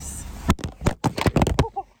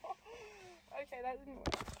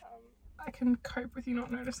can cope with you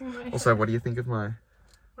not noticing my hair. Also, what do you think of my...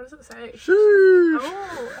 What does it say? Sheesh.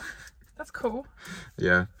 Oh, that's cool.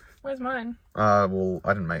 Yeah. Where's mine? Well,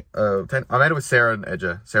 I didn't make... I made it with Sarah and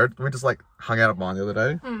Edger. Sarah, we just, like, hung out at mine the other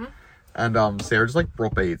day. Mm-hmm. And, Sarah just, like,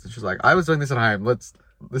 brought beads. And she's like, I was doing this at home. This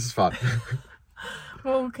is fun.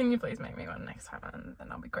 Well, can you please make me one next time, and then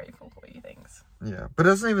I'll be grateful for you things. Yeah. But it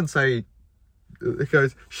doesn't even say... It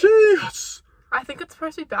goes, sheesh. I think it's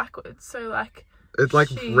supposed to be backwards, so, like... It, like,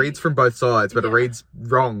 reads from both sides, but it Yeah. reads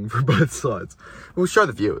wrong from both sides. We'll show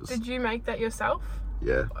the viewers. Did you make that yourself?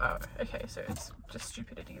 Yeah. Oh, okay, so it's just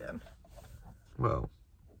stupidity then. Well,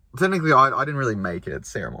 technically, I didn't really make it.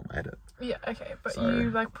 Sarah Mom made it. Yeah, okay, but So- you,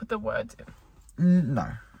 like, put the words in. No.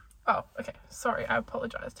 Oh, okay. Sorry, I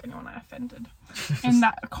apologise to anyone I offended in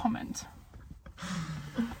that comment.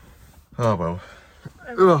 Oh, well.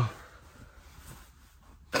 Okay. Ugh.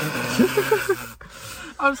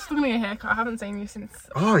 I was still getting a haircut. I haven't seen you since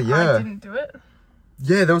Oh, yeah. I didn't do it.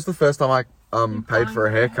 Yeah, that was the first time I paid for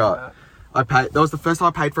a haircut. That was the first time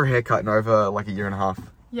I paid for a haircut in over like a year and a half.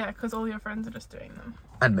 Yeah, because all your friends are just doing them.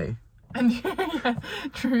 And me. And yeah,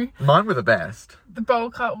 true. Mine were the best. The bowl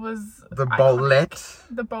cut was The iconic. bolette.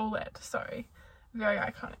 The bowlette, sorry. Very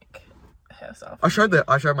iconic hairstyle. I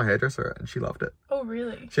showed my hairdresser it and she loved it. Oh,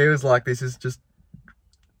 really? She was like, this is just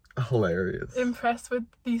hilarious. Impressed with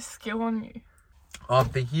the skill on you. I'm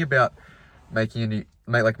thinking about making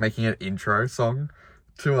an intro song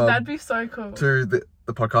to That'd be so cool. to the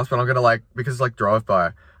podcast, but I'm gonna because it's like drive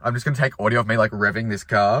by. I'm just gonna take audio of me like revving this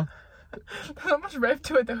car. There's not much rev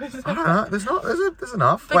to it though, is I there? don't know. There's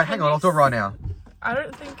enough. But Wait, can hang on. you I'll do it right now. I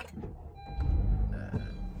don't think...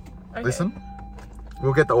 Okay. Listen.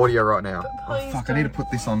 We'll get the audio right now. But Oh please fuck! I need to don't.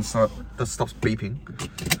 put this on so it stops beeping.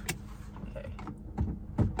 Okay.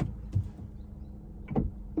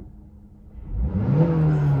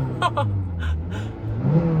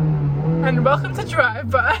 And welcome to Drive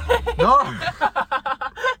By. No.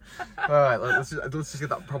 All right. Let's just get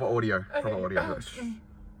that proper audio. Proper audio.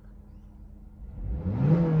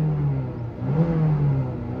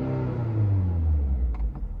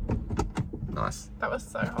 Nice. That was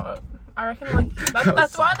so hot. I reckon like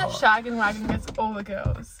that's so why the hot. shaggin' wagon gets all the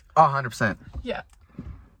girls. Oh, 100%. Yeah.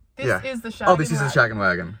 This Yeah. is the shaggin' Oh, this is the wagon. shaggin'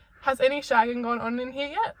 wagon. Has any shagging gone on in here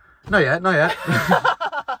yet? Not yet.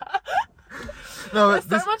 No,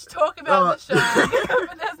 There's so much talk about the shag,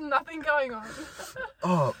 but there's nothing going on.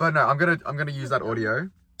 Oh, but no, I'm gonna use that audio,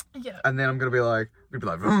 Yeah. and then I'm gonna be like,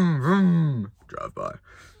 vroom, vroom, drive by.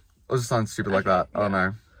 I'll just sound stupid like that. I don't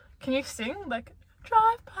know. Can you sing like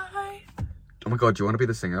drive by? Oh my god, do you want to be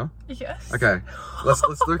the singer? Yes. Okay, let's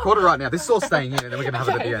record it right now. This is all staying in, and then we're gonna have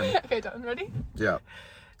it at the end. Okay, done. Ready? Yeah.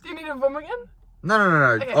 Do you need a boom again? No.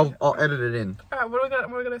 Okay. I'll edit it in. All right. What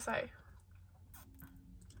are we gonna say?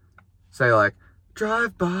 Say like,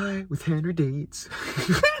 drive by with Henry Dietze.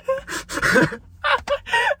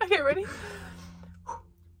 Okay, ready?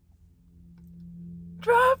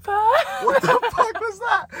 Drive by. What the fuck was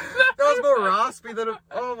that? That was more raspy than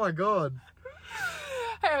oh my god.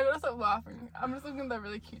 Hey, I'm gonna stop laughing. I'm just looking at that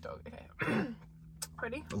really cute dog. Okay.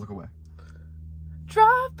 Ready? Look away.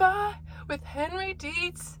 Drive by with Henry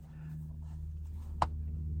Dietze.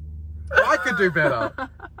 I could do better.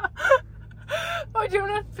 Oh, do you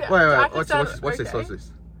want to? Wait. Watch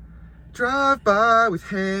this. Drive by with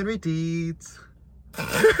Henry Dietze.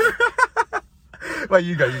 Wait,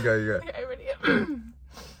 you go. Okay, ready?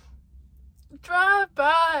 Drive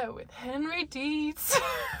by with Henry Dietze.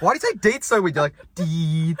 Why do you say Dietze so weird? You're like,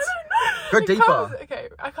 Dietze. Go deeper. Okay,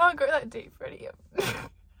 I can't go that deep. Ready?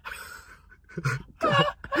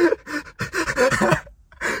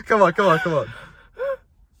 Come on.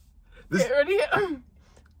 This- Okay, ready?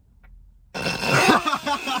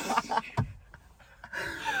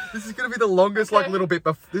 This is gonna be the longest Okay. little bit.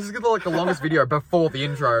 This is gonna be like the longest video before the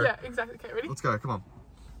intro. Yeah, exactly. Okay, ready? Let's go. Come on.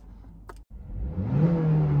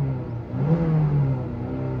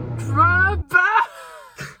 Drive by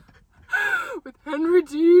with Henry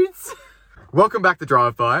Dietze. Welcome back to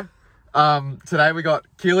Drive By. Today we got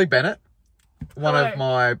Keely Bennett, one Hello. of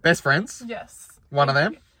my best friends. Yes. One of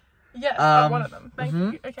them. Yes, one of them. Thank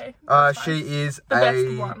you. Okay. that's fine. She is the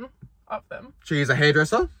best one of them. She is a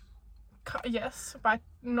hairdresser. Yes,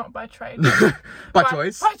 not by trade. By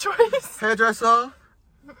choice. By choice. Hairdresser.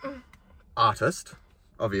 Artist,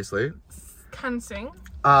 obviously. Can sing.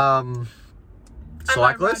 Cyclist. And I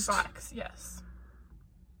ride bikes, yes.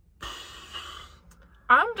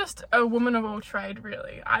 I'm just a woman of all trade,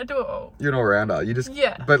 really. I do it all. You're an all-rounder. You just...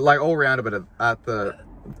 Yeah. But like all-rounder, but at the...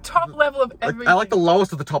 Top level of everything. I like the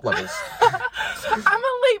lowest of the top levels. I'm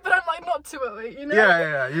elite, but I'm like not too elite, you know?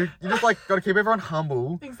 Yeah. You just like got to keep everyone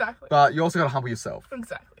humble, Exactly. but you also got to humble yourself.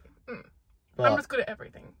 Exactly. I'm just good at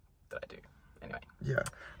everything that I do. Anyway. Yeah.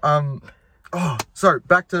 So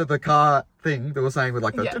back to the car thing that we're saying with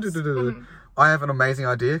like the. Yes. I have an amazing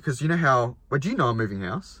idea because you know how. Wait, do you know I'm moving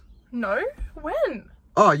house? No? When?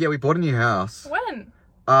 Oh yeah, we bought a new house. When?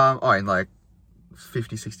 In like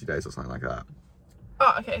 50, 60 days or something like that.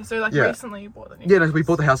 Oh, okay. So like recently you bought the new Yeah, house. no, we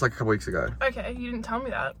bought the house like a couple weeks ago. Okay, you didn't tell me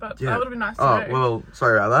that, but Yeah. that would have been nice to know. Oh, well,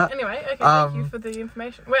 sorry about that. Anyway, okay, thank you for the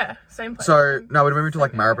information. Where? Same place? So, no, we're moving to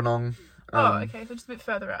like Maribyrnong. Okay, so just a bit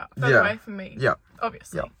further out. Further away from me. Yeah.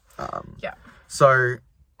 Obviously. Yeah. So,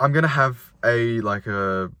 I'm going to have a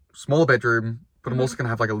smaller bedroom, but I'm also going to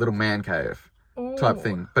have like a little man cave type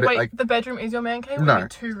thing. But wait, the bedroom is your man cave? Or No.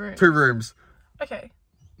 2 rooms? 2 rooms. Okay.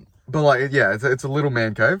 But like, yeah, it's a little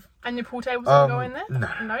man cave. And your pool table's going to go in there? No.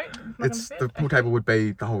 No? The pool table would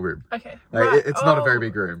be the whole room. Okay. Like, it's not a very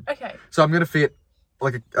big room. Okay. So I'm going to fit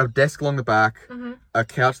like a desk along the back, a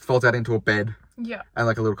couch that folds out into a bed, Yeah. and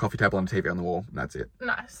like a little coffee table and a TV on the wall, and that's it.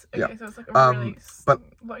 Nice. Okay, Yeah. so it's like a really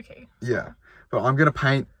low-key. Yeah. But I'm going to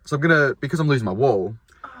paint, because I'm losing my wall,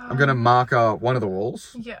 I'm going to marker one of the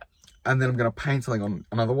walls, Yeah. and then I'm going to paint something on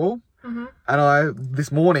another wall. And I,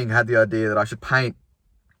 this morning, had the idea that I should paint,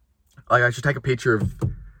 like I should take a picture of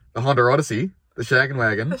the Honda Odyssey, the Shaggin'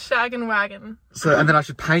 Wagon. The Shaggin' Wagon. So, and then I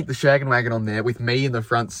should paint the Shaggin' Wagon on there with me in the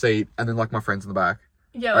front seat, and then like my friends in the back.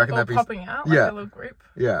 Yeah, I like reckon all that'd be- popping out, like a little group.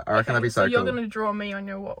 Yeah, I reckon that'd be so you're cool. going to draw me on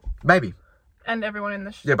your wall. Maybe. And everyone in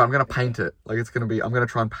the... Yeah, but I'm going to paint it. Like, I'm going to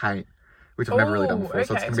try and paint, which I've never really done before,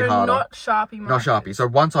 so it's going to be harder. not Sharpie markers. Not Sharpie. So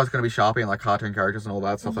one side's going to be Sharpie and like cartoon characters and all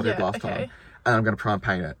that stuff I did last time. And I'm going to try and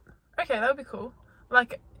paint it. Okay, that would be cool.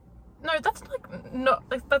 Like, no, that's like, not,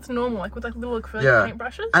 like, that's normal, like with like little acrylic paint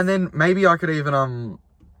brushes. And then maybe I could even,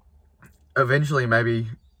 eventually maybe,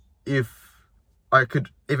 if I could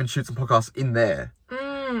even shoot some podcasts in there.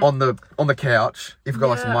 On the couch, if we've got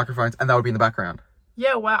like some microphones, and that would be in the background.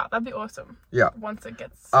 Yeah, wow, that'd be awesome. Yeah. Once it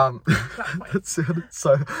gets to that point. That sounded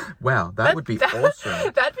so... Wow, that would be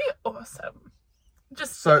awesome. That'd be awesome.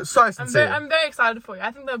 Just so sincere. I'm very excited for you. I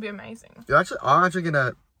think that would be amazing. I'm actually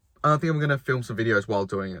gonna... I think I'm gonna film some videos while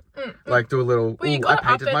doing it. Like do a little... Well, I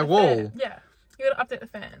painted my wall. Yeah. You gotta update the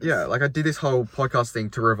fans. Yeah, like I did this whole podcast thing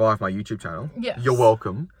to revive my YouTube channel. Yes. You're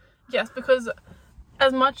welcome. Yes, because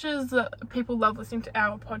as much as people love listening to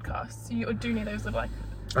our podcasts, you do need those little like...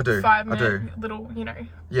 I do. 5-minute little,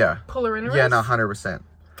 Yeah. puller in. Yeah, no, 100%.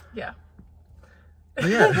 Yeah.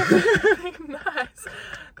 Yeah. Nice.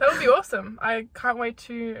 That would be awesome. I can't wait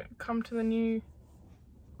to come to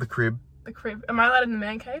The crib. The crib. Am I allowed in the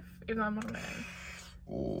man cave? Even though I'm not a man.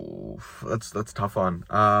 Ooh, that's a tough one.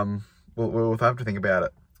 We'll have to think about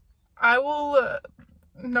it. I will...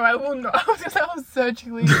 no, I will not. I was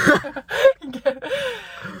surgically...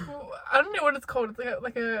 I don't know what it's called. It's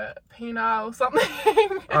like a penile or something.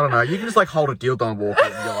 I don't know. You can just like hold a dildo and walk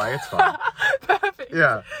it and you're like, it's fine. Perfect.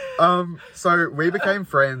 Yeah. So we became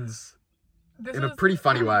friends in a pretty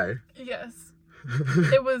funny way. Yes.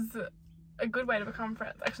 It was a good way to become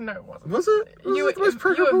friends. Actually, no, it wasn't. Was it? You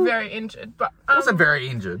were very injured, but... I wasn't very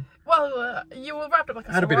injured. Well, you were wrapped up like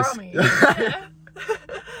a had salami. A bit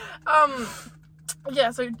of...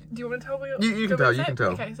 yeah, so do you want to tell me? You can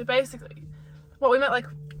tell. Okay, so basically, we met like...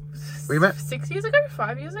 6 years ago?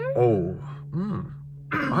 5 years ago? Oh.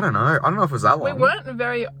 I don't know if it was that long. We weren't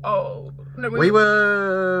very old. No, we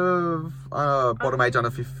were bottom age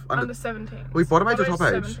under 17. We bottom age or top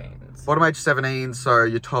age? 17s. Bottom age 17, so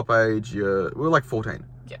your top age, we were like 14.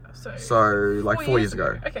 Yeah, so like 4 years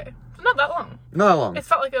ago. Okay, not that long. Not that long. It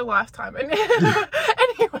felt like a lifetime. Anyway,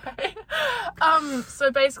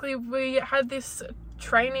 so basically we had this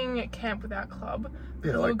training camp with our club.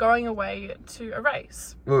 Yeah, we were going away to a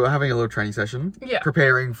race. We were having a little training session. Yeah.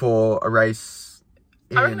 Preparing for a race.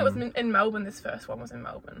 I reckon it was in Melbourne. This first one was in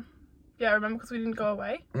Melbourne. Yeah, I remember because we didn't go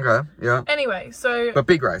away. Okay, yeah. Anyway, so... But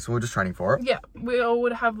big race, we were just training for it. Yeah, we all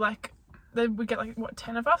would have like... We'd get like,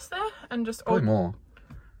 10 of us there? And just Probably more.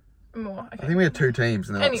 More, okay. I think we had 2 teams,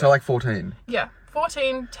 and then so like 14. Yeah,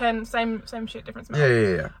 14, 10, same shit, difference.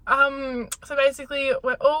 Yeah. So basically,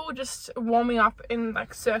 we're all just warming up in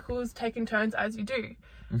like circles, taking turns as you do.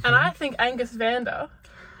 And I think Angus Vander,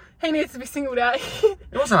 he needs to be singled out. It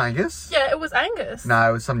wasn't Angus. Yeah, it was Angus. No,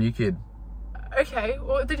 it was some new kid. Okay,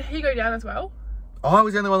 well, did he go down as well? Oh, I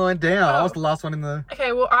was the only one that went down. I was the last one in the...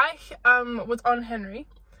 Okay, well, I was on Henry,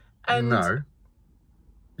 and... No.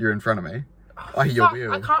 You're in front of me. I hear your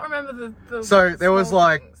wheel. I can't remember the So there was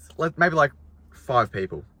like, things. maybe like 5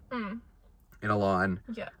 people in a line.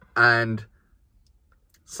 Yeah. And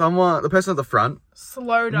the person at the front...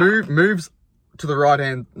 slowed up. Moves to the right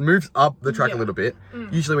hand, moves up the track a little bit.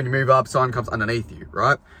 Usually when you move up, someone comes underneath you,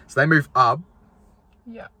 right? So they move up.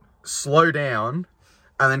 Yeah. Slow down,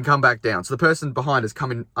 and then come back down. So the person behind is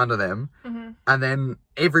coming under them, and then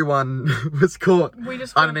everyone was caught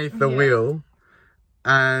underneath the wheel,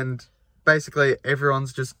 and basically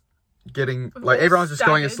everyone's just getting, like, everyone's just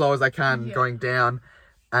going as slow as they can, going down,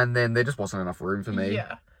 and then there just wasn't enough room for me.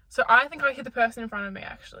 Yeah. So I think I hit the person in front of me,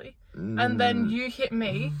 actually. And then you hit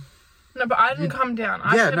me. No, but I didn't come down.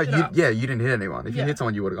 You didn't hit anyone. If you hit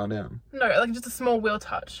someone, you would have gone down. No, like just a small wheel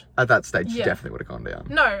touch. At that stage, you definitely would have gone down.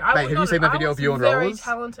 No, I Mate, have you seen that video of you on rollers? Very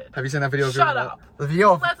talented. Have you seen that video of you on rollers?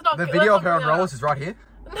 Shut up. The video of her on rollers is right here.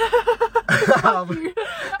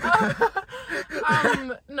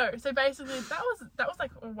 No, so basically that was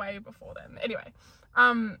like way before then. Anyway,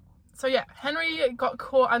 so yeah, Henry got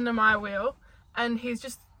caught under my wheel, and he's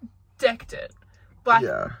just decked it, like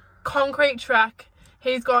concrete track.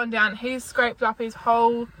 He's gone down. He's scraped up his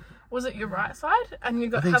whole. Was it your right side? And you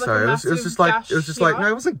got. I think so. It was just like no,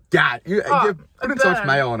 it wasn't gat. You put in so much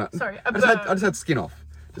mayo on it. Sorry, I just had skin off.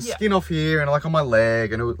 Skin off here and like on my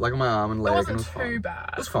leg and it was like on my arm and leg. It wasn't and it was too fine. bad.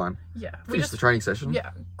 It was fine. Yeah. Finished the training session. Yeah.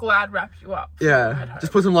 Glad wrapped you up. Yeah.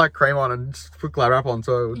 Just put some like cream on and just put Glad wrap on.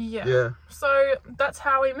 So yeah. So that's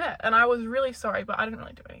how we met, and I was really sorry, but I didn't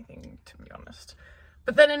really do anything, to be honest.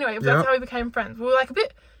 But then anyway, that's how we became friends. We were like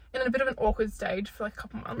in a bit of an awkward stage for like a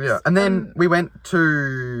couple months. Yeah, and then we went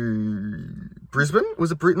to Brisbane.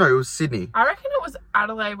 Was it No, it was Sydney. I reckon it was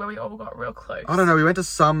Adelaide where we all got real close. I don't know. We went to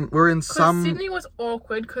some. We were in some. Sydney was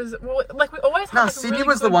awkward because like we always had. Sydney really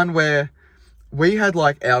was the one where we had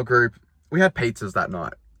like our group. We had pizzas that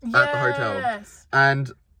night at the hotel.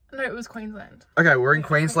 And no, it was Queensland. Okay, we're in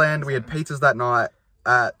Queensland. We had pizzas that night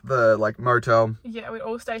at the like motel. Yeah, we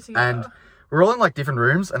all stayed together. And we're all in like different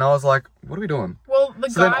rooms, and I was like, "What are we doing?" Well, the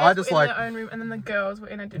guys were in their own room, and then the girls were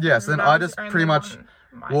in a different room. Yeah, so then I just pretty much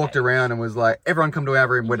walked around and was like, "Everyone come to our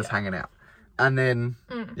room, we're just hanging out." And then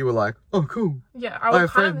you were like, "Oh, cool." Yeah, I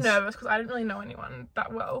was kind of nervous because I didn't really know anyone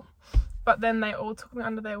that well. But then they all took me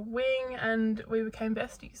under their wing, and we became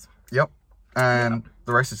besties. Yep. And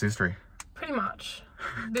the rest is history. Pretty much.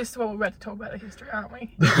 This is what we're about to talk about, the history, aren't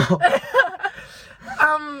we?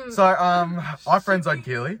 I friend-zoned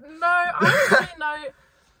Keely. No, I don't really know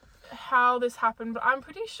how this happened, but I'm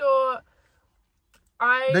pretty sure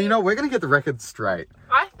No, you know, we're going to get the record straight.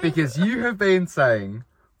 I think... Because you have been saying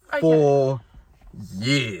for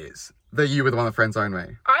years that you were the one that friend-zoned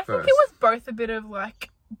me. I think it was both a bit of, like,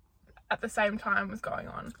 at the same time was going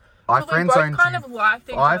on. I friend-zoned kind of liked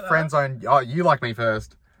each other. I friend-zoned... Oh, you liked me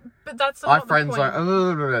first. But that's not the point.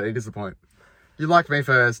 No, it is the point. You liked me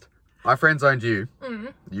first. I friend-zoned you.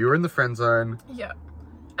 You were in the friend zone. Yeah.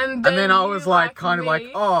 And then I was like, kind of like,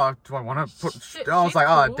 oh, do I want to put... I was like,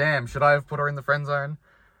 oh, damn, should I have put her in the friend zone?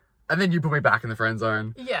 And then you put me back in the friend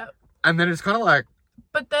zone. Yeah. And then it's kind of like...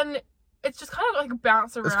 But then it's just kind of like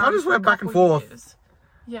bounced around. It's kind of just went back and forth. Years.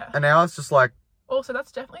 Yeah. And now it's just like... Also,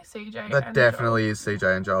 that's definitely CJ and That definitely is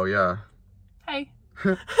CJ and Joel, yeah. Hey.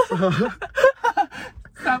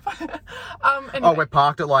 Stop. Anyway, we're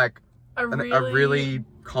parked at like a really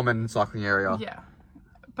common cycling area. Yeah.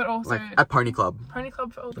 But also... Like at Pony Club. Pony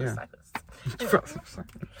Club for all the cyclists.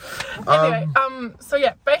 Anyway, so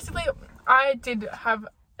yeah, basically I did have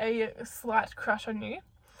a slight crush on you.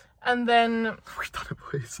 And then... We've done it,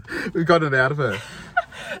 boys. We've gotten it out of her.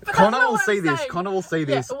 Connor will see this. Connor will see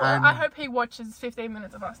this. Well, and I hope he watches 15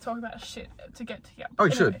 minutes of us talking about shit to get to here. Oh,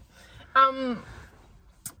 he should.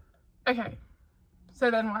 Okay.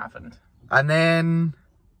 So then what happened? And then...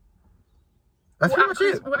 That's pretty much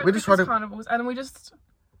it. We just tried to... carnivals, and we just...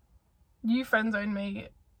 You friend-zoned me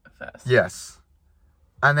first. Yes.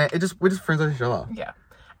 And then we just friend-zoned each other. Yeah.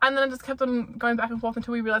 And then it just kept on going back and forth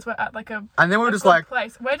until we realised we're at like a... And then we were just like...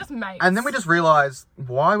 place. We're just mates. And then we just realised,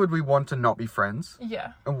 why would we want to not be friends?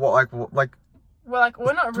 Yeah. And what, like... We're like,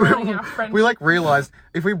 we're not ruining our friendship. We like realised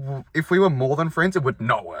if we were more than friends, it would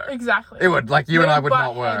not work. Exactly. It would, like, you and I would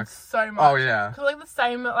not work. So much. Oh, yeah. Because like the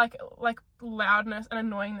same, like loudness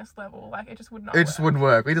and annoyingness level, like it just would not work. It just wouldn't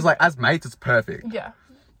work. We just like, as mates, it's perfect. Yeah.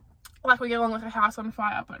 Like we get along like a house on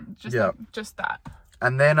fire, but just that.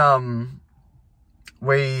 And then,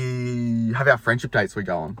 we have our friendship dates we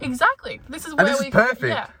go on. Exactly. This is where this is perfect.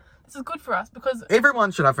 Yeah. This is good for us because... Everyone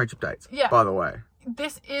should have friendship dates, by the way.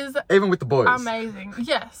 This is... Even with the boys. Amazing.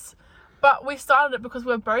 Yes. But we started it because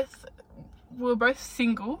we were both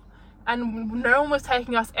single and no one was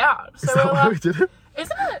taking us out. So is that why we did it?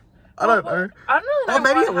 Isn't it? I don't know. I don't really know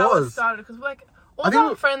maybe how it started because we're like... All of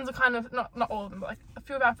our friends are kind of... Not all of them, but like a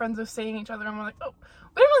few of our friends are seeing each other and we're like, oh...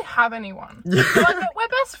 We don't really have anyone. Yeah. So, like, we're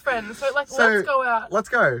best friends, so let's go out. Let's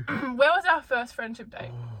go. Where was our first friendship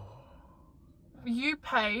date? You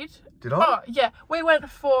paid. Did I? Oh, yeah. We went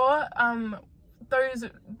for those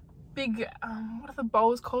big what are the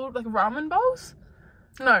bowls called? Like ramen bowls?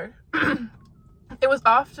 No. It was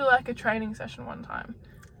after like a training session one time.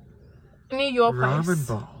 Near your place. Ramen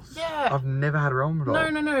bowls? Yeah. I've never had a ramen bowl.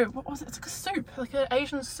 No. What was it? It's like a soup. Like an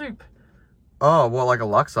Asian soup. Oh, what, like a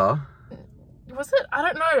laksa? Was it? I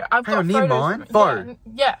don't know. I've got near photos mine? from- Pho.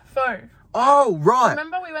 Yeah, pho. Oh, right.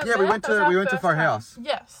 Remember we went Yeah, there? we went to Pho House.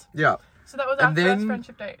 Yes. Yeah. So that was our first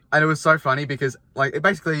friendship date. And it was so funny because, like,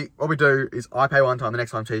 basically what we do is I pay one time, the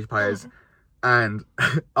next time she pays, and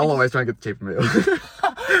I'll always try and get the cheaper meal.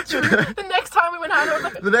 The next time we went out, it was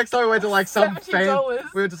like the next time we went to like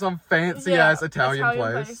 $70. we went to some fancy ass Italian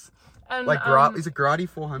place. And, like is it Grati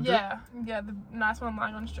 400? Yeah, the nice one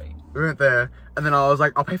lying on the street. We went there, and then I was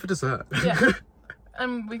like, I'll pay for dessert. Yeah.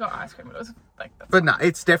 And we got ice cream. It was like But no,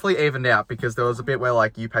 it's definitely evened out because there was a bit where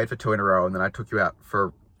like you paid for 2 in a row, and then I took you out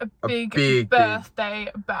for a big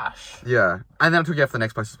birthday bash. Yeah, and then I took you out for the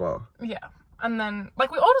next place as well. Yeah, and then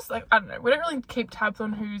like we all just like I don't know. We don't really keep tabs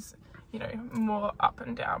on who's more up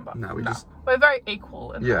and down, but we're very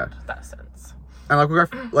equal in that sense. And like we go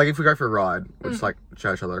if we go for a ride, we just like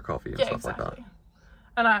share each other a coffee and stuff like that.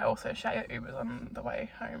 And I also share your Ubers on the way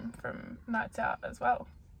home from nights out as well.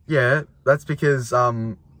 Yeah, that's because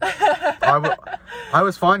I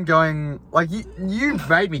was fine going like you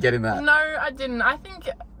made me get in that. No, I didn't. I think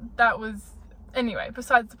that was anyway.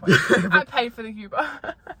 Besides the point, I paid for the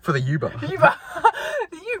Uber. For the Uber. The Uber.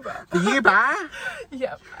 The Uber.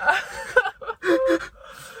 Yep.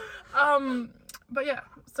 But yeah,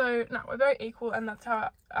 so no, we're very equal, and that's how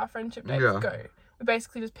our friendship dates go. We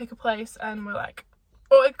basically just pick a place, and we're like,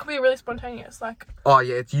 or it could be really spontaneous, like. Oh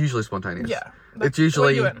yeah, it's usually spontaneous. Yeah, like, it's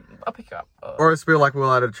usually. What are you doing? I'll pick you up. Or it's like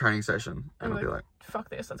we're at a training session, and I'll be like, "Fuck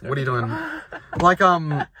this, let's go." What are you doing? Like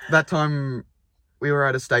that time we were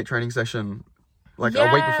at a state training session. Like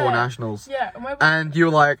a week before nationals. Yeah. And you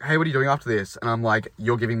were like, hey, what are you doing after this? And I'm like,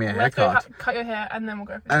 you're giving me a haircut. Let's go cut your hair and then we'll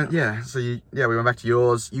go for And yeah, so we went back to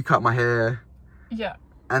yours. You cut my hair. Yeah.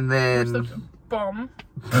 And then... Bomb.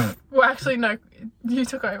 Well, actually, no. You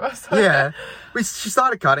took over. So. Yeah. She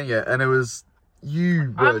started cutting it and it was...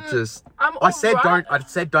 You were just... I said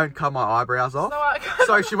don't cut my eyebrows off.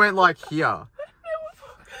 So she went like here.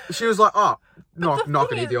 She was like, oh, not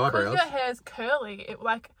gonna need the eyebrows. Because your hair's curly, it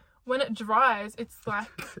like... When it dries, it's like...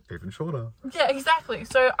 Even shorter. Yeah, exactly.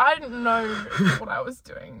 So I didn't know what I was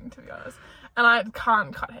doing, to be honest. And I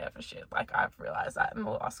can't cut hair for shit. Like, I've realised that in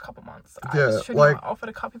the last couple months. I should not offer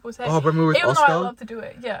to cut people's hair. Oh, when we were with Even Oscar, though I love to do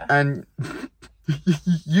it, yeah. And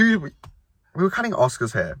we were cutting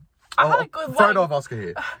Oscar's hair. I had a good photo of Oscar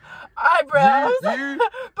here. Eyebrows. You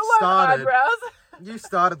below started, eyebrows. You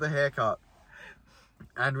started the haircut.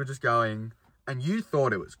 And we're just going. And you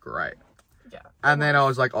thought it was great. Yeah. And then I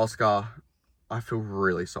was like, Oscar, I feel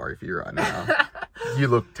really sorry for you right now. You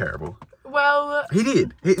look terrible. Well... He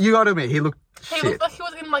did. You gotta admit, he looked shit. He looked like he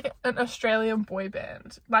was in like an Australian boy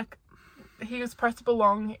band. Like, he was supposed to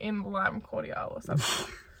belong in Lime Cordial or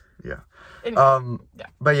something. Yeah. Anyway, yeah.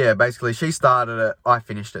 But yeah, basically, she started it, I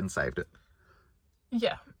finished it and saved it.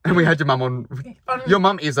 Yeah. And we had your mum on... Your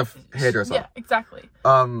mum is a hairdresser. Yeah, exactly.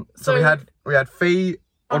 So we had Fee...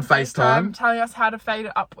 On FaceTime. Telling us how to fade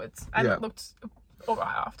it upwards. And it looked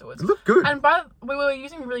alright afterwards. It looked good. And we were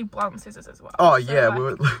using really blunt scissors as well. Oh, so, yeah. Like, we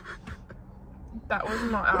were... that was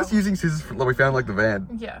not our... I was using scissors we found, like, the van.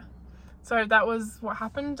 Yeah. So that was what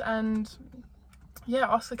happened. And, yeah,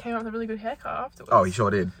 Oscar came up with a really good haircut afterwards. Oh, he sure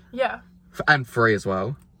did. Yeah. And free as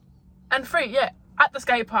well. And free, yeah. At the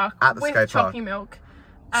skate park. With Chalky Milk.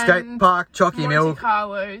 Skate park, Chalky Milk. Monte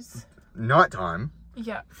Carlos. Nighttime.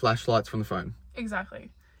 Yeah. Flashlights from the phone.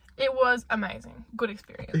 Exactly. It was amazing. Good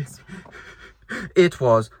experience. It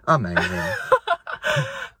was amazing.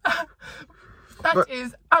 That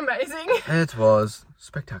is amazing. It was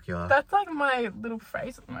spectacular. That's like my little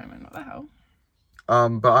phrase at the moment. What the hell?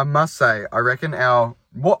 But I must say, I reckon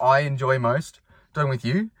what I enjoy most doing with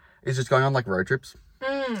you is just going on like road trips.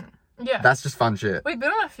 Yeah. That's just fun shit. We've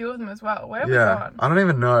been on a few of them as well. Where have we gone? I don't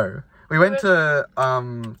even know. We went to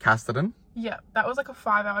Casterton. Yeah, that was like a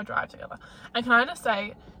 5-hour drive together. And can I just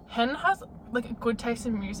say, Hen has like a good taste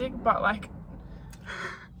in music, but like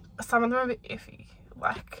some of them are a bit iffy.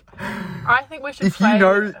 Like, I think we should if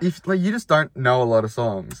you just don't know a lot of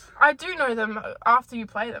songs. I do know them after you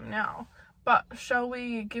play them now, but shall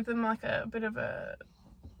we give them like a bit of a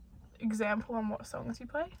example on what songs you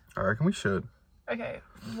play? I reckon we should. Okay,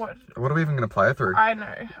 what are we even going to play it through? I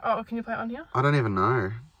know. Oh, can you play it on here? I don't even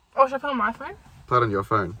know. Oh, should I play it on my phone? Play it on your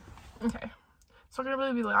phone. Okay. It's not going to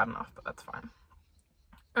really be loud enough, but that's fine.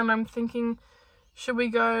 And I'm thinking, should we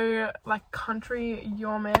go like Country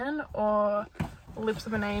Your Man or Lips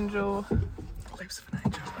of an Angel? Lips of an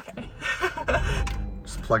Angel. Okay.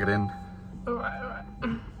 Just plug it in. Alright.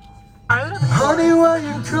 Honey, why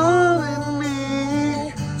you calling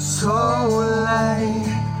me so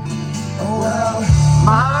late? Well,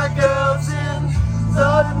 my girl's in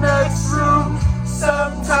the next room.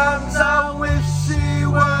 Sometimes I wish she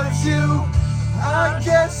was you. I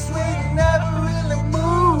guess we never really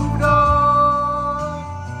moved on.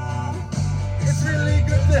 It's really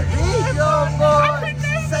good to hear your voice.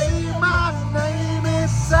 Say my name, it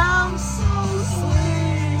sounds so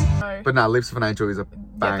sweet. But no, Lips of an Angel is a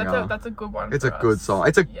banger. Yeah, that's a good one. It's a good song.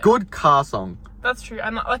 It's a good car song. That's true.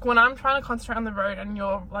 And like when I'm trying to concentrate on the road and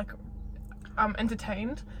you're like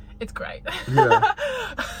entertained, it's great. Yeah.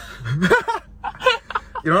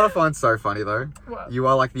 You know what I find so funny though? What? You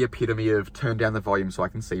are like the epitome of turn down the volume so I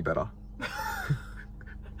can see better.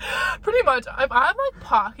 Pretty much. If I'm like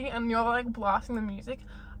parking and you're like blasting the music,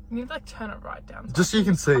 you need to like turn it right down. Just so you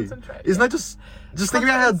can see. Isn't that just think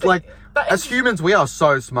about how like as humans we are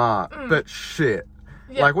so smart, but shit.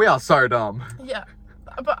 Yeah. Like we are so dumb. Yeah.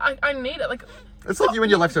 But I need it. Like it's like you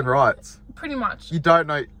and your lefts and rights. Pretty much. You don't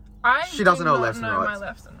know. She doesn't know lefts and rights. My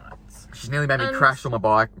lefts and rights. She's nearly made me crash on my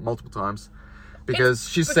bike multiple times. Because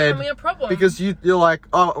she said, a problem. Because you're like,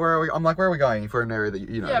 oh, where are we? I'm like, where are we going? If we're in an area that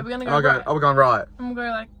you know. Yeah, we're gonna go right. Oh, we're going right. And we'll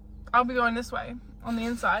go like, I'll be going this way on the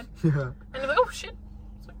inside. Yeah. And you're like, oh shit.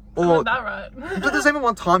 Or that right. But there's even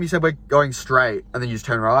one time you said we're going straight, and then you just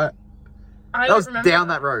turn right. That was down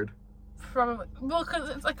that road. Probably. Well, because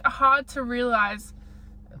it's like hard to realize.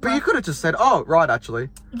 But you could have just said, oh, right, actually.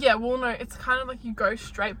 Yeah, well, no, it's kind of like you go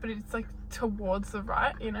straight, but it's like towards the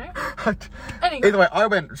right, you know? Anyway. Either way, I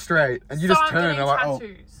went straight, and you just turned, and I'm like,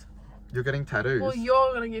 tattoos. You're getting tattoos? Well,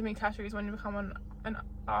 you're going to give me tattoos when you become an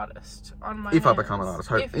artist on my hands. I become an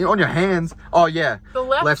artist. On your hands? Oh, yeah. The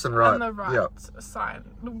left and right. And the right side.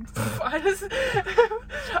 I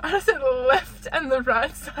just said left and the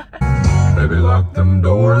right side. Baby, lock them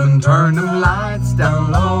doors and turn them lights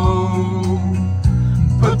down low.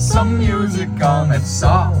 Put some music on that's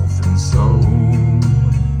soft and slow.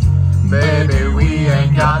 Baby, we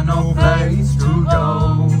ain't got no place to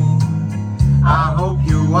go. I hope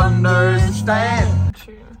you understand.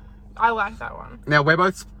 I like that one. Now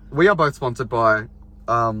we are both sponsored by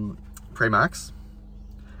Premax,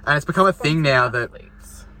 and it's become a thing now that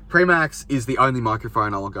Premax is the only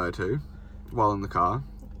microphone I'll go to while in the car.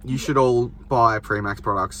 You should all buy Premax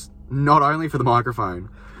products, not only for the microphone,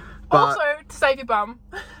 but also to save your bum.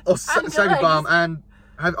 Or save your bum. And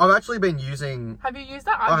I've actually been using. Have you used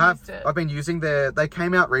that? I've used it. I've been using they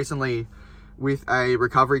came out recently with a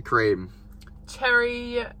recovery cream.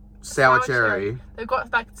 Sour cherry. They've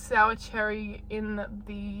got like sour cherry in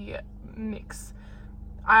the mix.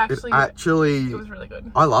 It was really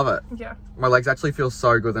good. I love it. Yeah. My legs actually feel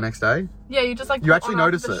so good the next day. Yeah, you just like you actually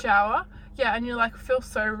notice the shower. Yeah, and you like feel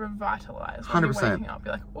so revitalized. 100%. You're waking up,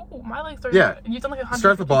 you're like, oh, my legs are good. And you've done like 100.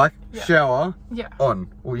 Straight off the bike, shower, yeah, on.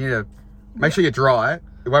 Well, you need to make sure you're dry.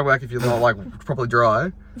 It won't work if you're not like properly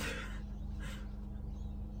dry.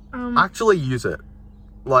 Actually use it.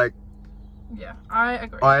 Like. Yeah, I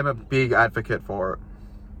agree. I am a big advocate for it.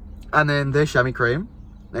 And then their chamois cream,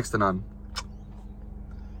 next to none.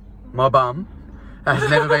 My bum has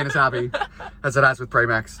never been as happy as it has with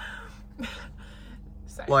Premax.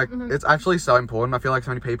 Same. Like, it's actually so important. I feel like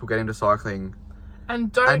so many people get into cycling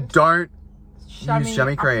and don't use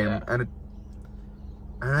chamois cream. And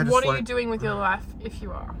what are you doing with your life if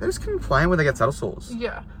you are? They just complain when they get saddle sores.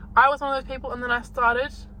 Yeah. I was one of those people, and then I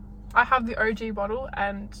have the OG bottle,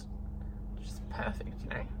 and just perfect, you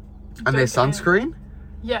know. And their sunscreen?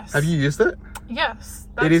 Yes. Have you used it? Yes.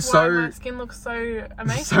 That's why my skin looks so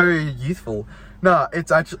amazing. So youthful. No, it's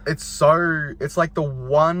like the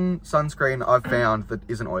one sunscreen I've found that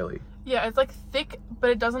isn't oily. Yeah, it's like thick, but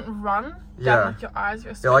it doesn't run down like your eyes,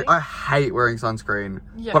 your skin. Yeah, like I hate wearing sunscreen,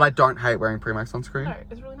 but I don't hate wearing Premax sunscreen. No,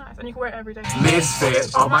 it's really nice, and you can wear it every day.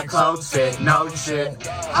 Misfit, all my clothes fit, no shit.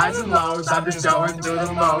 Highs and lows, I'm just going through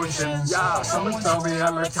the motions. Yeah, someone told me I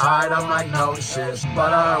look tired, I'm like no shit.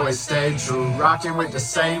 But I always stay true, rocking with the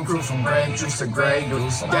same crew from grape juice to Grey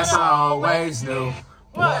Goose. Guess I always knew.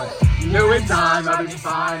 What? Knew in time I'd be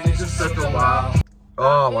fine, it just took a while.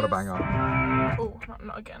 Oh, what a banger. Oh,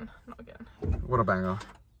 not again. What a banger.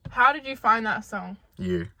 How did you find that song?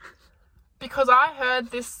 You. Because I heard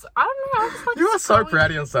this, I don't know, I was like... You are so proud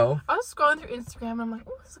of yourself. I was scrolling through Instagram and I'm like,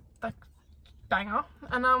 oh, this is like banger.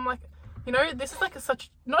 And I'm like, you know, this is like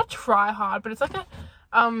not a try hard, but it's like a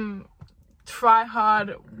try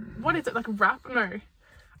hard, what is it, like rap? No.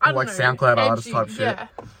 I don't know. SoundCloud artist type shit. Yeah.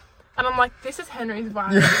 And I'm like, this is Henry's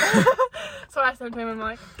vibe. Yeah. So I sent him, I'm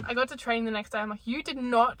like, I got to training the next day. I'm like, you did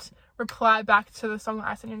not reply back to the song that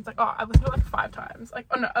I sent you. He's like, oh, I listened to it like 5 times. Like,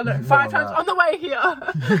 oh no, 5 times on the way here.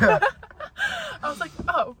 Yeah. I was like,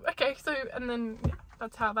 oh. okay, so, and then, yeah,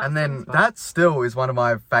 that's how that. And then that still is one of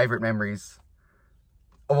my favourite memories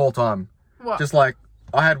of all time. What? Just like,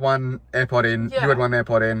 I had one AirPod in, you had one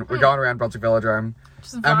AirPod in, we're going around Brunswick Velodrome,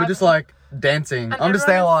 and we're just like dancing. And I'm just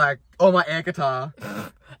there like, oh, my air guitar.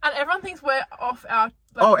 And everyone thinks we're off our.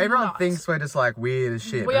 Everyone thinks we're just like weird as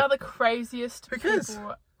shit. We are the craziest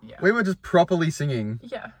people. Yeah. We were just properly singing.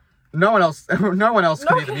 Yeah. No one else could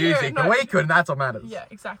hear the music, but we could, and that's what matters. Yeah,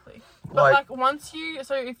 exactly. But like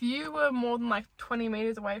if you were more than like 20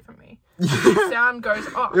 meters away from me, the sound goes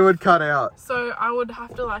off. It would cut out. So I would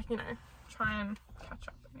have to try and catch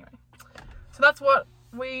up anyway. So that's what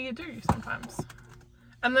we do sometimes.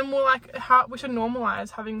 And then we should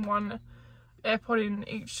normalize having one AirPod in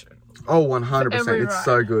each. Oh, 100%. It's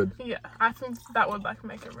so good. Yeah, I think that would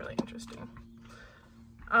make it really interesting.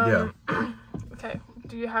 Yeah. Okay,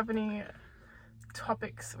 do you have any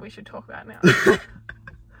topics we should talk about now?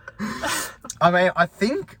 I mean, I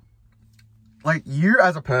think, you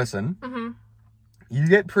as a person, you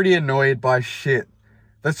get pretty annoyed by shit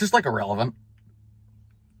that's just, irrelevant.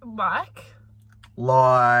 Like?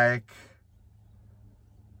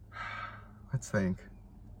 Let's think.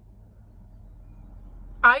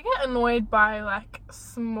 I get annoyed by,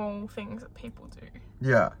 small things that people do.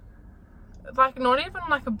 Yeah. Not even,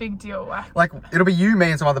 a big deal. It'll be you, me,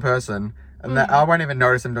 and some other person, and I won't even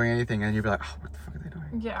notice them doing anything, and you'll be like, oh, what the fuck are they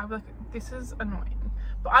doing? Yeah, I'll be like, this is annoying.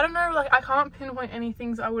 But I don't know, I can't pinpoint any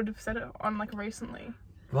things I would have said it on, recently.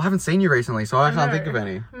 Well, I haven't seen you recently, so I can't think of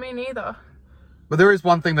any. Me neither. But there is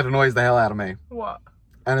one thing that annoys the hell out of me. What?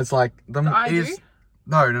 And it's No.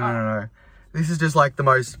 This is just, the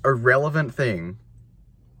most irrelevant thing.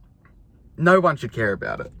 No one should care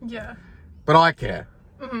about it. Yeah. But I care.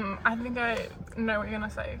 I think I know what you're going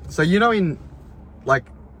to say. So, on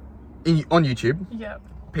YouTube, yep,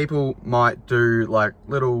 people might do,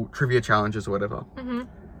 little trivia challenges or whatever.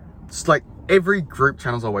 It's every group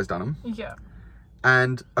channel's always done them. Yeah.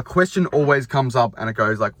 And a question always comes up and it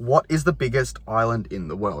goes what is the biggest island in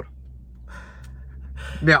the world?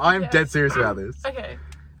 Now, I am dead serious about this. Okay.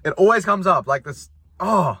 It always comes up this.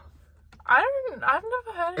 Oh. I've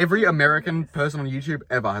never heard of every American person on YouTube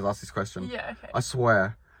ever has asked this question. Yeah, okay. I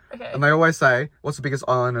swear. Okay. And they always say, what's the biggest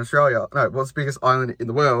island in Australia? No, what's the biggest island in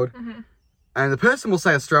the world? And the person will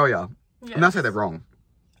say Australia. Yes. And they'll say they're wrong.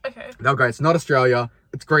 Okay. They'll go, it's not Australia,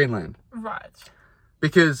 it's Greenland. Right.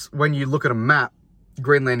 Because when you look at a map,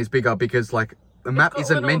 Greenland is bigger because the map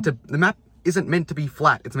isn't meant to be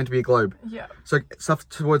flat, it's meant to be a globe. Yeah. So stuff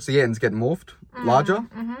towards the ends get morphed larger.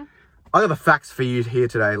 I got the facts for you here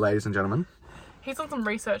today, ladies and gentlemen. He's done some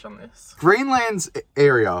research on this. Greenland's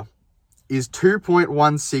area is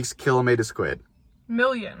 2.16 kilometers squared.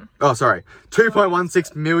 Million. Oh, sorry.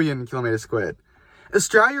 2.16 million kilometers squared.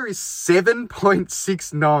 Australia is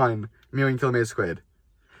 7.69 million kilometers squared.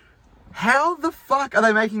 How the fuck are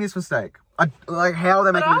they making this mistake? How are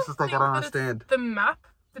they making this mistake? I don't understand. The map,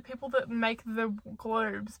 the people that make the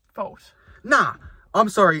globe's fault. Nah, I'm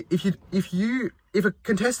sorry. If a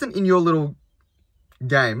contestant in your little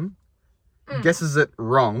game guesses it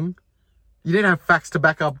wrong, you need to have facts to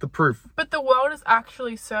back up the proof. But the world is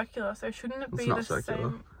actually circular, so shouldn't it be the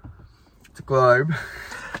same? It's a globe.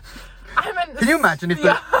 Can you imagine if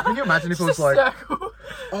it was circle.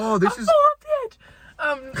 Oh, this is. Oh, up the edge.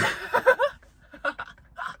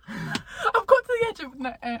 I've got to the edge of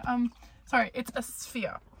sorry, it's a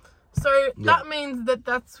sphere. So that means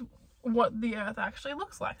that's what the Earth actually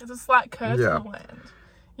looks like. It's a slight curve to the land.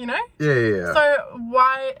 You know? Yeah. So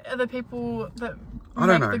why are the people that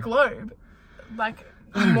make the globe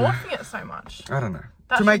morphing it so much? I don't know.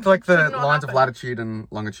 To make the lines of latitude and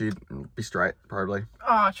longitude be straight, probably.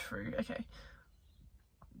 Oh, true. Okay.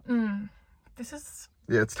 This is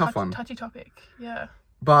it's a tough one. Touchy topic. Yeah.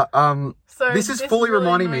 But so this is fully really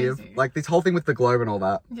reminding me of this whole thing with the globe and all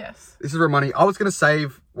that. Yes. This is reminding. I was going to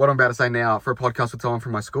save what I'm about to say now for a podcast with someone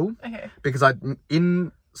from my school. Okay. Because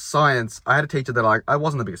in science, I had a teacher that I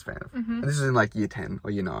wasn't the biggest fan of. And this is in year 10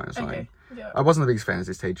 or year 9 or something. Okay. Yeah. I wasn't the biggest fan of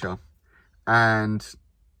this teacher. And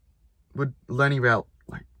we're learning about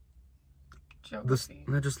geography.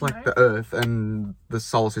 The Earth and the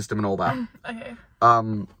solar system and all that. Okay.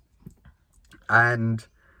 And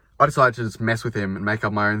I decided to just mess with him and make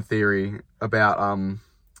up my own theory about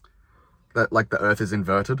that the Earth is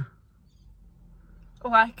inverted.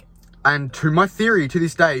 And to my theory to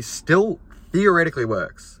this day still theoretically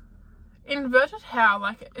works. Inverted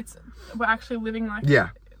how? We're actually living on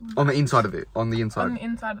the inside of it. On the inside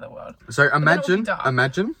of the world. So imagine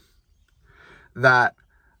that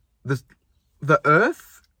the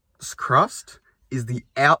Earth's crust is the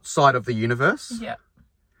outside of the universe. Yeah.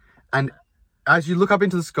 And as you look up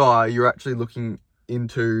into the sky, you're actually looking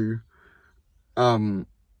into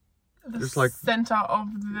just like center of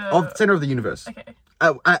the universe. Okay.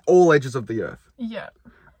 At all edges of the earth. Yeah.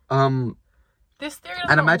 This theory doesn't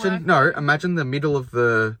and imagine work. imagine the middle of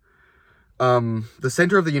the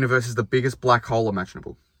center of the universe is the biggest black hole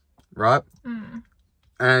imaginable, right?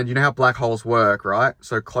 And you know how black holes work, right?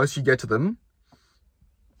 So close you get to them,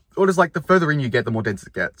 or just like the further in you get, the more dense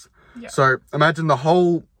it gets. Yeah. So imagine the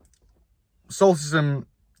whole solar system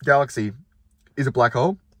galaxy is a black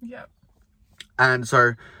hole. Yeah. And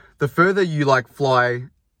so the further you like fly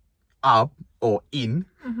up or in,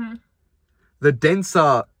 the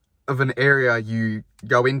denser of an area you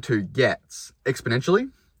go into gets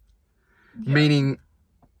exponentially. Yeah. Meaning,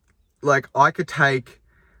 like, I could take...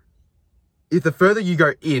 If the further you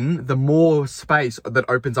go in, the more space that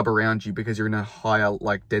opens up around you because you're in a higher,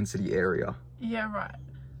 like, density area. Yeah, right.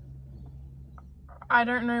 I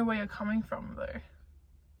don't know where you're coming from, though.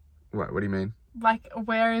 What do you mean? Like,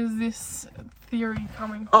 where is this theory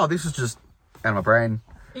coming from? Oh, this is just out of my brain.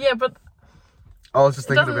 Yeah, but... I was just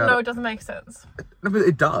thinking about it. No, it doesn't make sense. No, but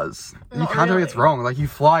it does. Not you can't tell me it's wrong. Like, you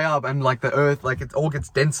fly up and, like, the Earth, like, it all gets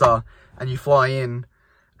denser and you fly in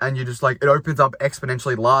and you just, like, it opens up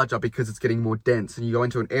exponentially larger because it's getting more dense and you go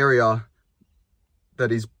into an area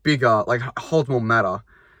that is bigger, like, holds more matter.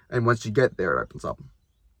 And once you get there, it opens up.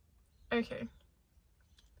 Okay.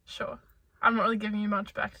 Sure. I'm not really giving you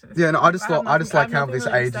much back to this. Yeah, no, I just like how this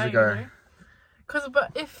ages ago. Because,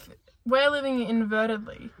 but if we're living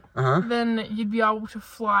invertedly... then you'd be able to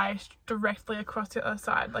fly directly across the other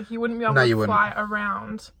side. Like, you wouldn't be able to fly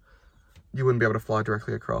around. You wouldn't be able to fly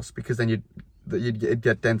directly across because then you'd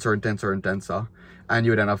get denser and denser and denser, and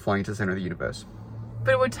you would end up flying to the center of the universe.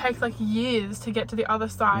 But it would take, like, years to get to the other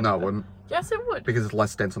side. No, it wouldn't. Yes, it would. Because it's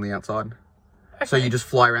less dense on the outside. Okay. So you just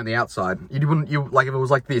fly around the outside. Like, if it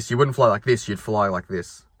was like this, you wouldn't fly like this, you'd fly like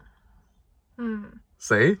this.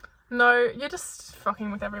 See? No, you're just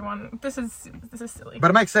fucking with everyone. This is silly. But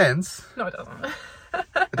it makes sense. No, it doesn't.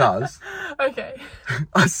 It does. Okay.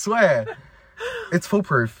 I swear. It's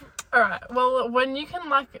foolproof. Alright, well, when you can,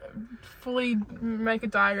 like, fully make a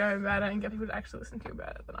diagram about it and get people to actually listen to you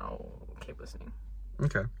about it, then I'll keep listening.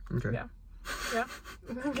 Okay. Yeah. Yeah.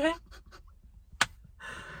 Okay.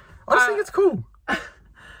 I just think it's cool.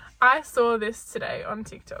 I saw this today on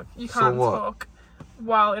TikTok. You can't talk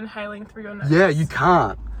while inhaling through your nose. Yeah, you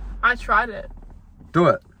can't. I tried it. Do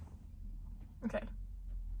it. Okay.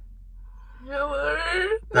 Hello.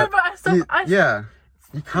 No, but I stopped. Yeah.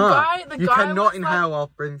 You can't. The you guy cannot inhale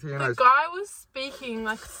while breathing through your nose. The guy was speaking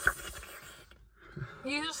like...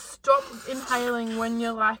 You just stop inhaling when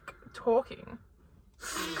you're, like, talking.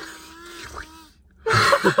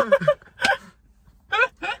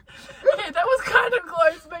 Okay, that was kind of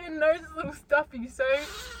close, but your nose is a little stuffy, so...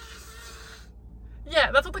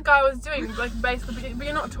 Yeah, that's what the guy was doing, like, basically, but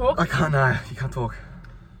you're not talking. I can't, no, you can't talk.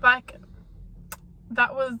 Like,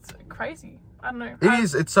 that was crazy. I don't know.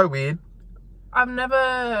 It's so weird. I've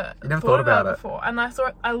never thought about it before. And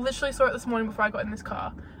I literally saw it this morning before I got in this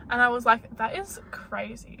car. And I was like, that is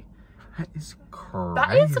crazy. That is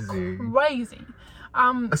crazy.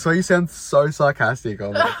 So you sound so sarcastic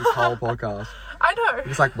on like, this whole podcast. I know.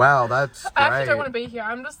 It's like, wow, that's great. I actually don't want to be here.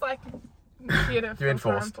 I'm just like here to You're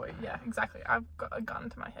enforced. Yeah, exactly. I've got a gun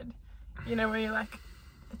to my head. You know where you're like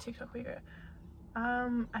the TikTok where you go,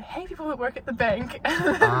 I hate people that work at the bank.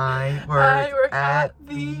 I work at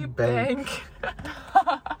the bank.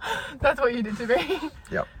 That's what you did to me.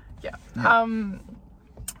 Yep. Yeah.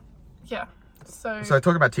 Yeah. So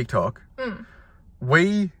talking about TikTok,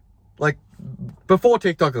 we, like, before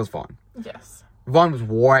TikTok it was fine. Yes. Vine was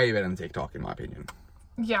way better than TikTok, in my opinion.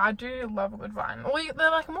 Yeah, I do love a good Vine. Well,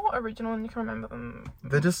 they're, like, more original and you can remember them.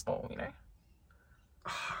 They're just... all, you know.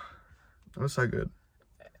 It was so good.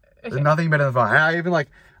 Okay. There's nothing better than Vine. I even, like,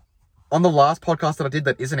 on the last podcast that I did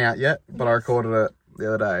that isn't out yet, but I recorded it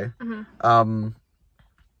the other day,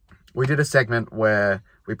 we did a segment where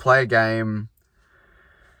we play a game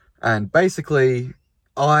and basically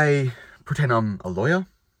I pretend I'm a lawyer.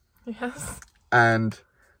 Yes. And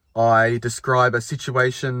I describe a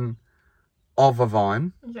situation of a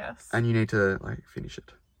Vine. Yes. And you need to, like, finish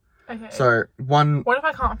it. Okay. So, what if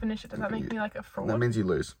I can't finish it? Does that make me, like, a fraud? That means you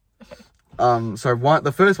lose. Okay. So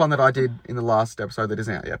the first one that I did in the last episode that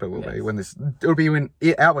isn't out yet, but will be when this, it'll be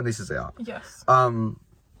out when this is out. Yes.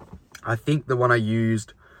 I think the one I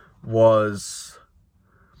used was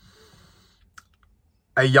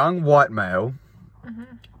a young white male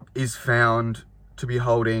is found to be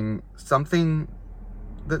holding something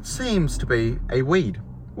that seems to be a weed.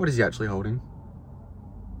 What is he actually holding?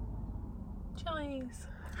 Chilies.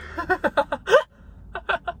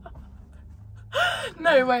 No,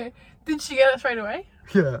 No, wait. Did she get it straight away?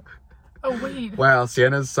 Yeah. A weed. Wow,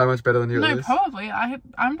 Sienna's so much better than you at No, this. probably. I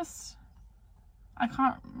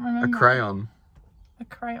can't remember. A crayon. A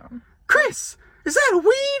crayon. Chris, is that a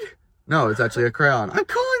weed? No, it's actually a crayon. I'm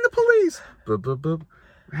calling the police. Boop, boop, boop.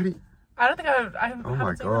 How do you... I don't think I Oh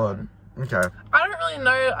my god. Okay. I don't really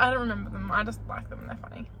know. I don't remember them. I just like them. They're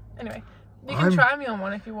funny. Anyway, you can try me on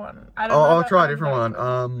one if you want. I'll try a different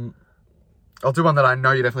one. I'll do one that I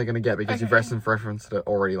know you're definitely going to get because you've referenced it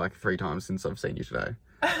already like 3 times since I've seen you today.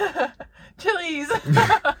 Chilies. Did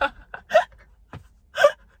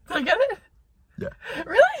I get it? Yeah.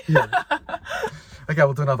 Really? Yeah. Okay,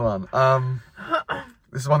 we'll do another one.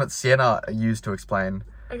 This is one that Sienna used to explain.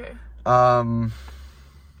 Okay.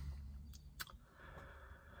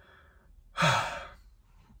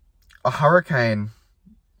 A hurricane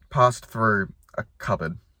passed through a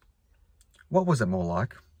cupboard. What was it more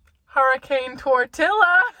like? Hurricane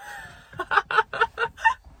tortilla. Do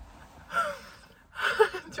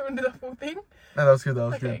you want to do the full thing? No, that was good. That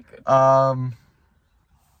was Okay, good. good.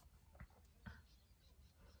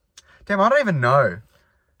 Damn, I don't even know.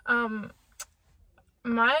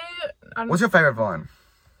 What's your favourite Vine?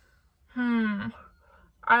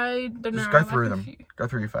 I don't know. Just go through them. Go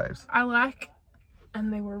through your faves. I like,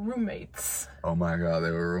 and they were roommates. Oh my god,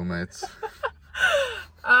 they were roommates.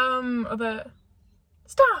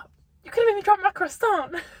 Stop! You couldn't even drop my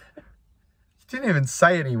croissant. You didn't even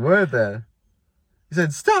say any word there. You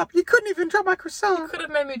said, stop! You couldn't even drop my croissant. You could have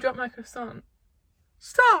made me drop my croissant.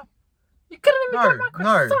 Stop! You could have made me drop my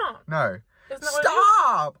croissant. No. Isn't that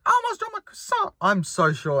Stop! I almost dropped my croissant. I'm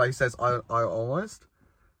so sure he says, I almost.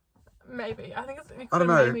 Maybe. I think it's, you I could don't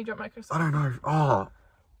have know. made me drop my croissant. I don't know. Oh.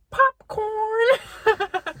 Popcorn!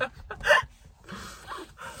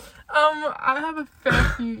 I have a fair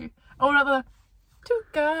few. Oh, another. 2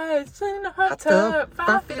 guys in a hot tub,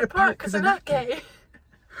 5 feet apart, because they're not gay.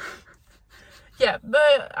 Yeah,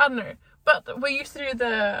 I don't know. But we used to do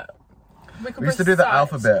the... We used to do the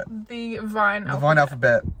alphabet. The Vine alphabet. The Vine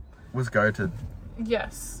alphabet was goated.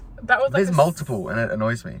 Yes. That was like There's multiple, and it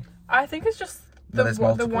annoys me. I think it's just No, there's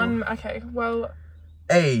multiple. the one... Okay, well...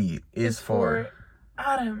 A is for...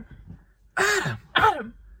 Adam.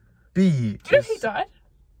 Adam. B Do you know if he died?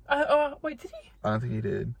 Wait, did he? I don't think he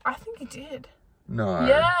did. I think he did. No.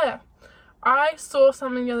 Yeah. I saw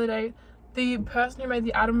something the other day. The person who made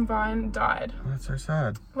the Adam Vine died. Oh, that's so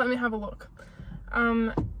sad. Let me have a look.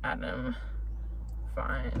 Adam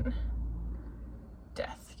Vine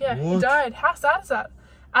death. Yeah, What? he died. How sad is that?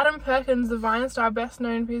 Adam Perkins, the Vine star best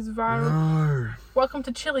known for his viral No. Welcome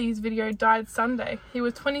to Chili's video, died Sunday. He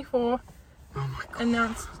was 24. Oh my god.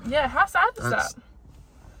 Announced. Yeah, how sad is That's- that?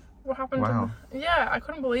 What happened Wow. to him? Yeah, I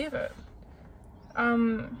couldn't believe it.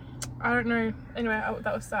 I don't know. Anyway,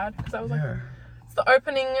 that was sad because that was like it's the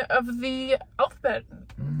opening of the alphabet,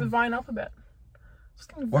 the Vine alphabet.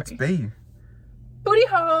 What's B? Booty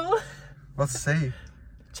hole. What's C?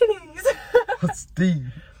 Chilies. What's D?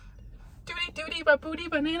 Doody by booty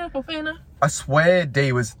banana bofana. I swear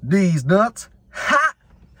D was these nuts. Ha!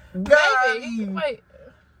 Maybe. Wait.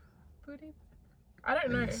 Booty. I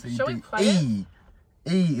don't know. C, Shall we D, play it? E.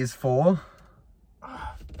 E is for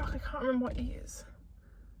Oh fuck! I can't remember what E is.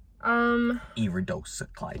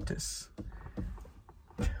 iridocyclitis.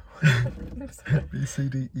 B, C,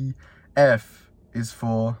 D, E. F is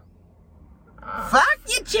for fuck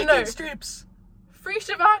your chicken strips. Free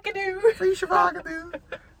Shavakadoo. Free Shavakadoo.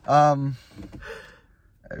 A,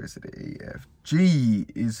 B, C, D, E, F. G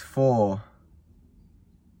is for...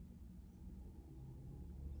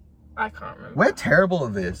 I can't remember. We're terrible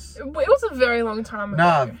at this. It was a very long time ago.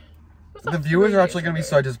 Nah, It was like the viewers 3 are actually years going to be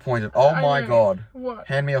ago. so disappointed. Oh I my know. god. What?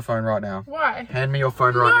 Hand me your phone right now. Why? Hand me your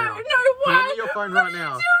phone right now. No, why? Hand me your phone What right are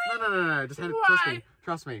now. you doing? No. Just hand it. Why?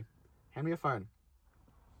 Trust me. Hand me your phone.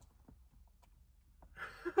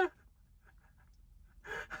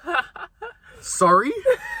 Sorry?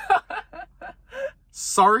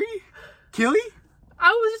 Sorry? Keely? I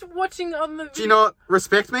was just watching on the video. Do you not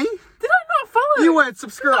respect me? Did I not follow? You weren't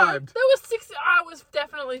subscribed. There was 60. I was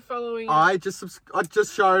definitely following. I just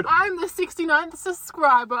showed. I'm the 69th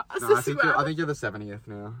subscriber. No, I think you're the 70th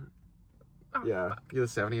now. Oh, Yeah, fuck. you're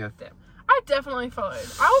the 70th. Damn. I definitely followed.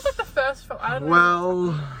 I was like the first follow. I don't know.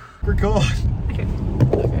 Well, record. Okay.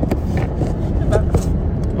 I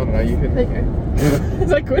don't know, you can. There you go. Is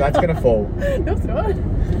that good? That's gonna fall. No, it's not.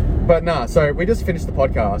 But nah, so we just finished the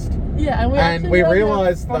podcast. Yeah, and We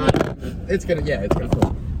realised that it's gonna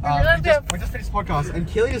fall. realised We just finished the podcast, and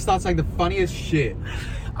Keely just starts saying the funniest shit.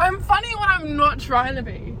 I'm funny when I'm not trying to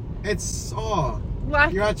be. It's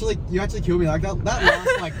Like you actually killed me. Like that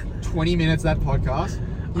last like 20 minutes of that podcast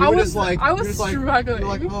You were just like... I was struggling. You're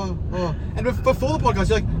like, oh. And before the podcast,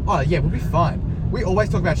 you're like, oh, yeah, we'll be fine. We always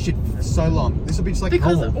talk about shit for so long. This will be just like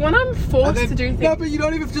because normal. When I'm forced to do things... No, but you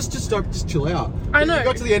don't even... Just chill out. I know. You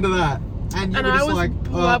got to the end of that, and you were just like...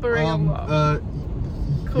 blubbering a lot.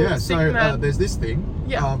 Cool, yeah, so there's this thing.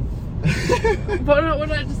 Yeah. What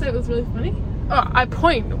did I just say was really funny? Oh, I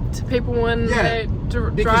point to people when they're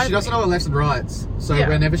driving. Because she doesn't know what lefts and rights. So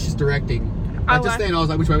whenever she's directing, I was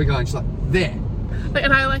like, which way are we going? She's like, there.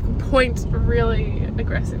 And I point really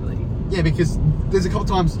aggressively. Yeah, because there's a couple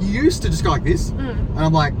times you used to just go like this, and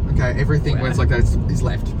I'm like, okay, everything when it's like that is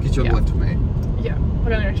left because you're on the left of me. Yeah,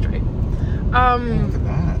 we're gonna go straight. Look at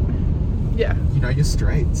that. Yeah. You know your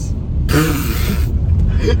straights.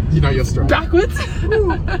 You know you're straight. Backwards.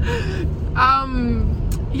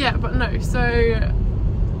 Yeah, but no. So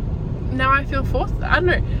now I feel forced. I don't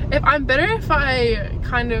know. If I'm better if I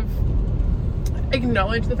kind of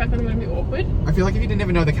acknowledge the fact that I'm going to be awkward. I feel like if you didn't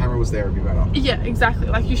ever know the camera was there, it'd be better. Yeah, exactly.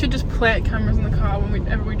 Like you should just plant cameras in the car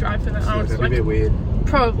whenever we drive for that. Yeah, that'd be a bit weird.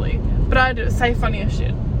 Probably, but I'd say funnier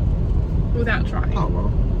shit without trying. Oh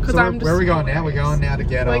well. So where are we going now? We're going now to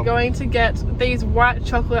get. We're going to get these white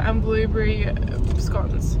chocolate and blueberry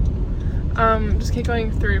scones. Just keep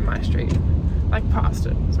going through my street, like past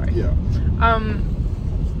it. Sorry. Yeah.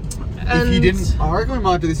 And if you didn't, I reckon we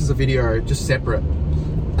might do this as a video, just separate.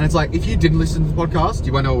 And it's like, if you didn't listen to the podcast,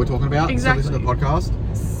 you won't know what we're talking about. Exactly. So listen to the podcast.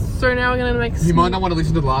 So now we're gonna make. You might not want to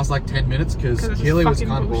listen to the last like 10 minutes because Keely was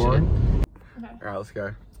kind of boring. Okay. All right, let's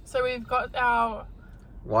go. So we've got our.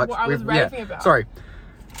 What I was raving about. Sorry.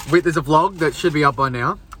 There's a vlog that should be up by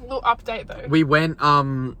now. A little update though. We went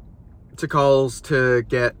to Coles to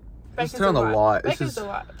get. Baker's Let's turn on the light. Baker's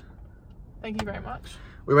Delight. Thank you very much.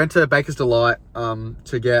 We went to Baker's Delight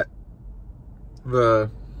to get the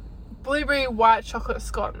blueberry white chocolate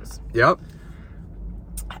scones. Yep.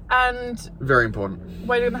 And very important.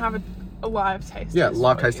 We're gonna have a live taste. Yeah,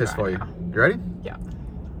 live taste test for you. You ready? Yeah.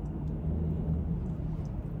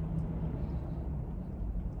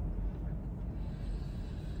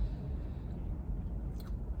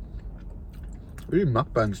 We're doing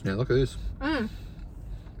mukbangs now. Look at this.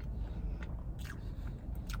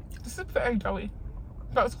 This is very doughy.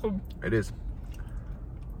 That's good. It is.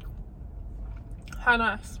 How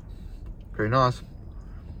nice. Very nice.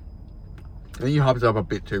 I think you hyped it up a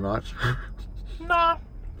bit too much. Nah.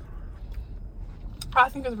 I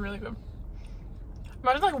think it's really good.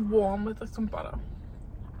 Imagine like warm with like some butter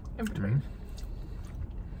in between.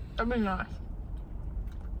 That'd be nice.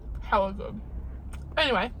 Hella good.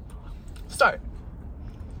 Anyway, so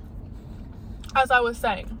as I was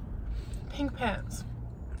saying, pink pants.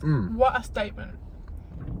 What a statement.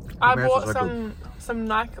 I bought some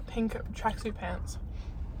Nike pink tracksuit pants.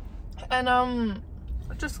 And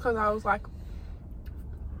just because I was like,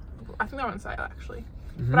 I think they were on sale actually.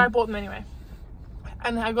 But I bought them anyway.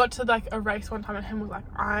 And I got to like a race one time and him was like,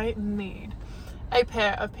 I need a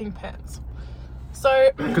pair of pink pants. So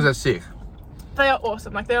because they're sick. They are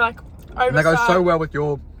awesome. Like they're like oversized. And they go so well with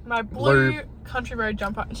your my blue country road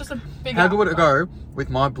jumper. It's just a big. How good would it go with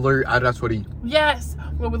my blue Adidas hoodie? Yes.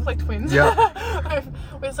 Well, we look like twins. Yeah.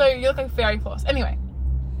 So you look like fairy floss. Anyway,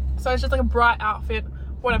 so it's just like a bright outfit.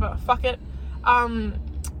 Whatever. Fuck it.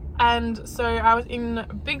 And so I was in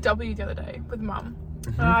Big W the other day with Mum,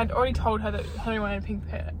 and I'd already told her that Henry wanted a pink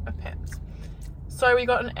pair of pants. So we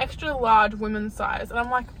got an extra large women's size, and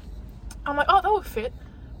I'm like, oh, that will fit.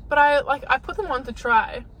 But I put them on to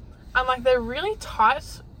try, and like they're really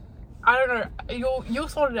tight. I don't know. You'll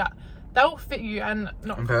sort it out. That will fit you, and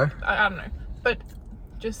not. Okay. I don't know, but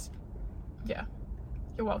just yeah,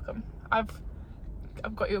 you're welcome. I've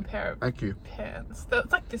got you a pair of pants.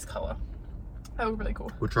 It's like this color. That look really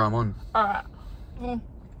cool. We'll try them on. All right. We'll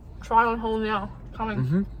try on haul now.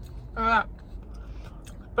 Coming. All right.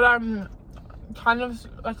 But I'm kind of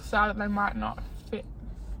like sad that they might not fit.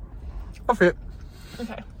 I'll fit.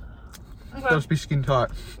 Okay. They'll just be skin tight.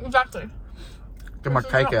 Exactly. Get my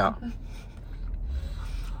cake out.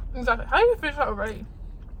 Exactly. How do you finish that already?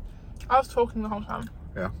 I was talking the whole time.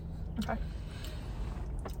 Yeah. Okay.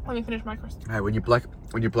 Let me finish my crust. Hey, when you're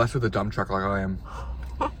blessed with a dump truck like I am,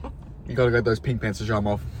 you gotta get those pink pants to show them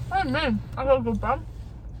off. What do you mean? I got a good bum.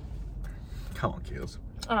 Come on, Keels.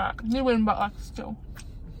 Alright, you win, but like still.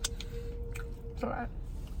 It's alright.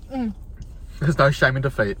 There's no shame in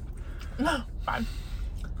defeat. No, fine.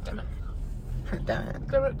 Damn it. Damn it.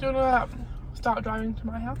 Do you want to start driving to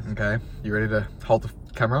my house? Okay, you ready to hold the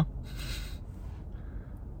camera?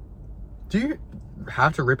 Do you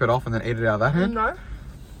have to rip it off and then eat it out of that hand? No.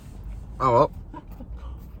 Oh well.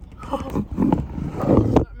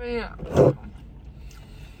 Let me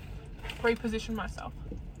reposition myself.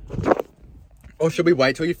 Or should we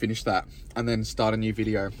wait till you finish that and then start a new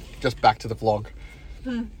video? Just back to the vlog.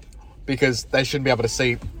 Because they shouldn't be able to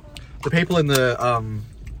see. The people in the,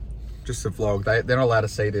 just the vlog, they're not allowed to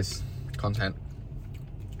see this content.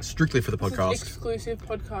 Strictly for the podcast. This is exclusive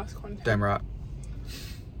podcast content. Damn right.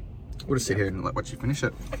 We'll just sit here and let you finish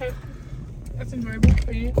it. Okay. That's enjoyable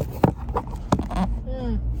for you. I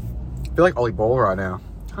feel like Ollie Ball right now.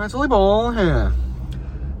 Hi, it's Ollie Ball here.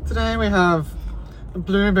 Today we have a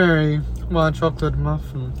blueberry white chocolate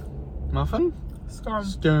muffin. Muffin?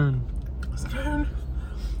 Scone. Let's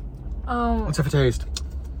have a taste.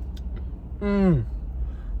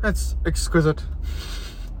 That's exquisite.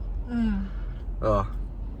 Oh,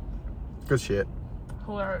 good shit.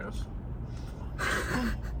 Hilarious.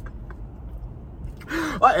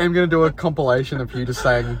 I am going to do a compilation of you just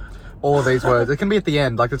saying all of these words. It can be at the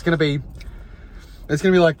end. Like, it's going to be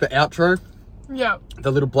like the outro. Yeah.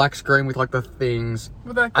 The little black screen with like the things.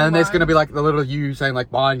 With like and then there's going to be like the little you saying like,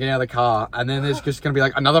 bye, and getting out of the car. And then there's just going to be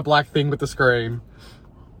like another black thing with the screen.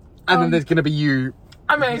 And then there's going to be you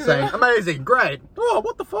saying, amazing, great. Oh,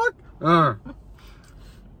 what the fuck?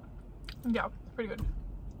 Yeah, pretty good.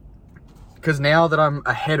 Because now that I'm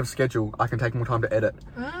ahead of schedule, I can take more time to edit.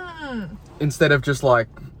 Instead of just like,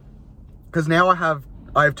 because now I have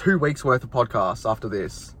 2 weeks worth of podcasts after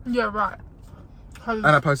this. Yeah, right. And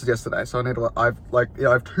I posted yesterday, so I have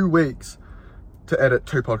 2 weeks to edit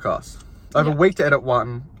 2 podcasts. I have a week to edit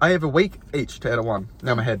one. I have a week each to edit one.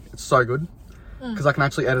 Now I'm ahead. It's so good because I can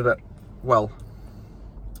actually edit it well.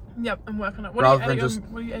 Yep, I'm working on it. What are you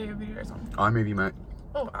editing your videos on? iMovie, mate.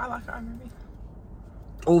 Oh, I like iMovie.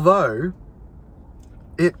 Although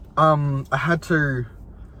I had to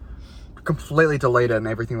completely delete it and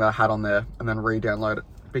everything that I had on there and then re-download it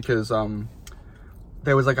because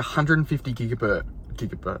there was like 150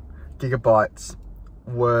 gigabytes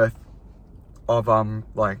worth of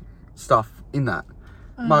like stuff in that.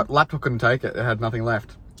 My laptop couldn't take it. It had nothing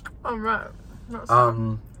left. Oh right. That's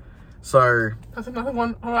sad. So that's another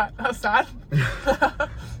one. All right, that's sad.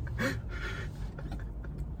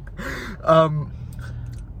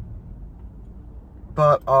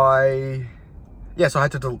 But so I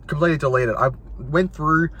had to completely delete it. I went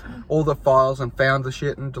through all the files and found the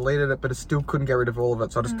shit and deleted it, but I still couldn't get rid of all of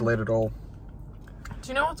it, so I just deleted it all. Do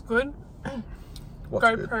you know what's good? What's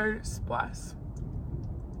GoPro good? Splice.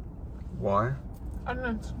 Why? I don't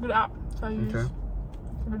know, it's a good app. So I use for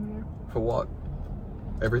video. For what?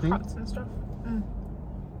 Everything? Cuts and stuff.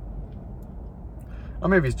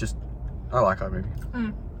 iMovie's just... I like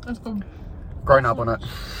iMovie. That's good. Grown up on it.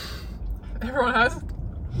 Everyone has.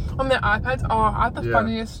 On their iPads. Oh, I have the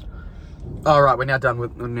funniest. All right, we're now done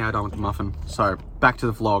with the muffin. So back to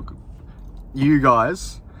the vlog. You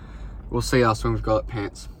guys will see us when we've got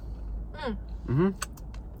pants.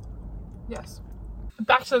 Yes.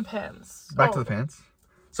 Back to the pants. Back to the pants.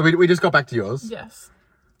 So we just got back to yours. Yes.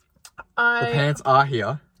 The pants are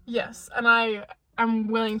here. Yes, and I am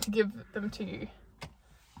willing to give them to you.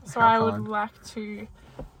 So I would like to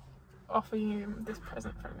offer you this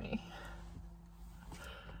present from me.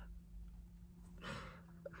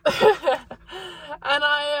 And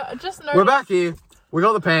I just noticed... We're back here. We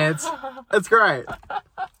got the pants. It's great.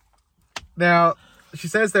 Now, she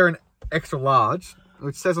says they're an extra large,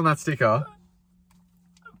 which says on that sticker.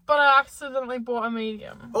 But I accidentally bought a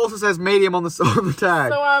medium. Also says medium on the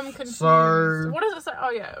tag. So I'm confused. So... What does it say? Oh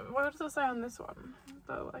yeah, what does it say on this one?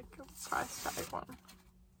 The like price tag one.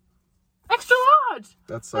 Extra large!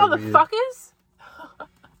 That's so weird. Motherfuckers!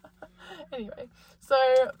 Anyway, so...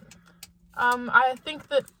 I think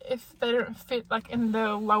that if they don't fit like in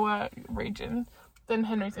the lower region, then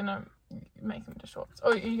Henry's gonna make them into shorts.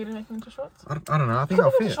 Oh, are you gonna make them into shorts? I don't know. I think they'll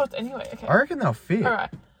fit. Into shorts anyway. Okay. I reckon they'll fit. All right.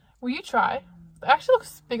 Will you try? They actually look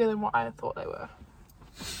bigger than what I thought they were.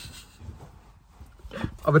 I'm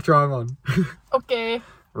gonna try them on. Okay.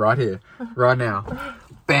 Right here, right now.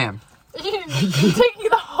 Bam. You're taking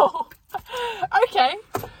the whole. Okay.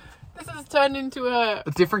 This has turned into a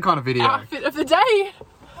different kind of video. Outfit of the day.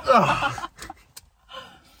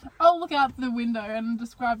 I'll look out the window and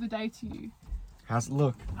describe the day to you. How's it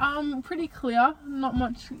look? Pretty clear. Not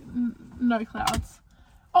much, no clouds.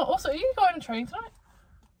 Oh, also, are you going to training tonight?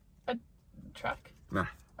 At track? Nah.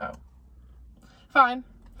 Oh. Fine.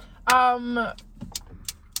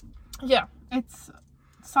 Yeah,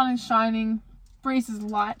 sun is shining, breeze is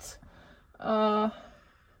light, low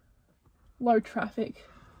traffic.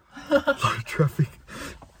 Low traffic.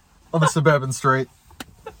 On the suburban street.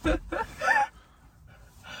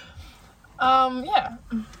 Yeah.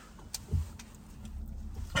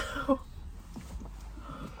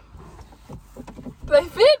 They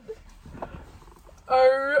fit.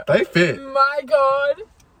 Oh. They fit. My God.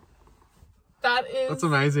 That's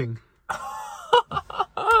amazing.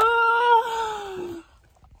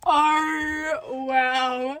 Oh,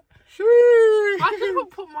 wow. I could have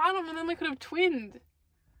put mine on and then we could have twinned.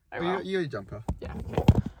 Oh, well. You're a jumper. Yeah.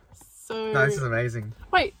 So... No, this is amazing.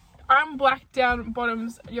 Wait, I'm black down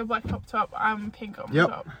bottoms, you're black top, I'm pink on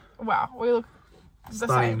top. Wow, we look the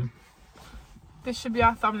same. This should be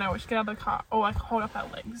our thumbnail. We should get out of the car or like hold up our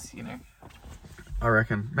legs, you know. I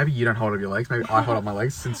reckon. Maybe you don't hold up your legs. Maybe I hold up my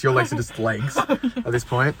legs since your legs are just legs at this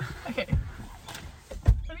point. Okay.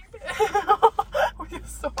 With your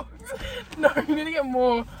socks. No, you need to get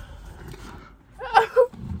more.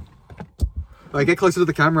 Wait, get closer to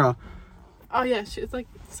the camera. Oh yeah, shit, it's like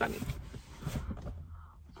sunny.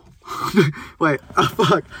 Wait, oh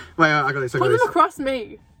fuck. Wait, I got this. Put them across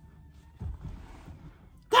me.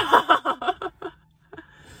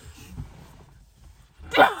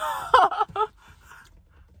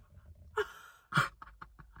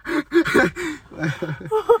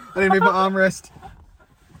 I need to move my armrest.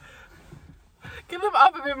 Get them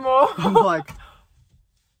up a bit more. I'm like...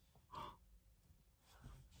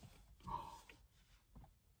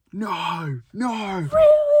 No! Really?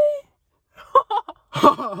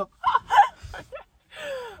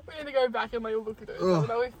 We need to go back and like look at it.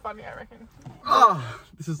 That'll be funny, I reckon. Oh,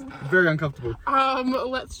 this is very uncomfortable.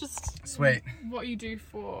 Let's just... Sweet. What you do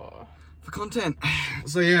for content.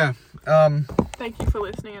 So yeah, thank you for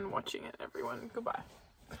listening and watching it, everyone. Goodbye.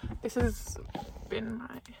 This has been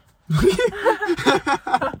my...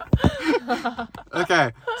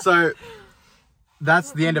 Okay, so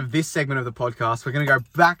that's the end of this segment of the podcast. We're going to go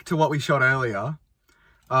back to what we shot earlier,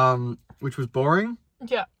 which was boring.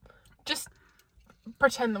 Yeah. Just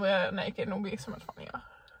pretend that we're naked and it'll be so much funnier.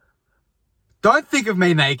 Don't think of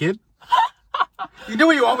me naked. You do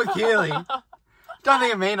what you want with Keely. Don't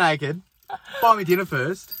think of me naked. Buy me dinner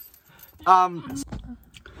first.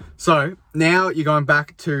 So now you're going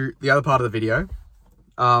back to the other part of the video.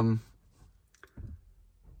 The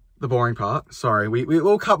boring part. Sorry,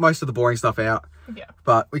 we'll cut most of the boring stuff out. Yeah.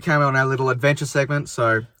 But we came on our little adventure segment.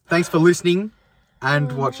 So thanks for listening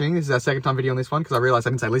and watching. This is our second time video on this one because I realised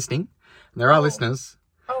I didn't say listening. And there are listeners.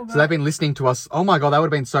 Oh, so they've been listening to us. Oh my God, that would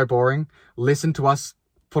have been so boring. Listen to us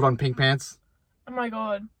put on pink pants. Oh my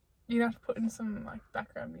God. You have to put in some like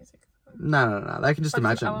background music. No. They can just like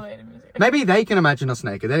imagine. Elevator music. Okay. Maybe they can imagine us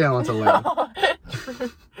naked. They're the ones that learn.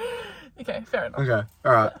 Okay, fair enough. Okay,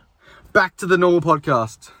 all right. Back to the normal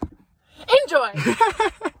podcast. Enjoy!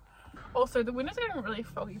 Also, the windows are getting really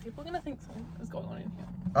foggy. People are going to think something is going on in here.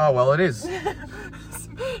 Oh, well, it is.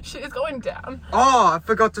 Shit is going down. Oh, I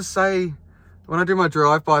forgot to say, when I do my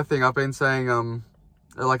drive-by thing, I've been saying,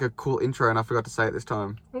 like a cool intro, and I forgot to say it this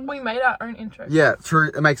time. Well, we made our own intro. Yeah,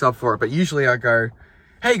 true. It makes up for it. But usually I go,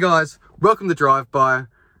 hey guys, welcome to Drive-By.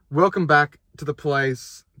 Welcome back to the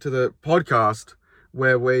place, to the podcast,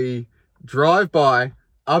 where we drive by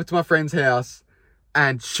up to my friend's house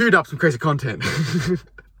and shoot up some crazy content.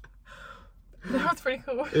 That was pretty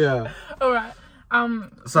cool. Yeah. All right.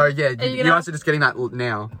 So yeah, you guys are just getting that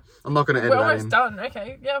now. I'm not going to edit that in. We're almost done.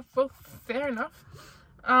 Okay. Yeah. Well, fair enough.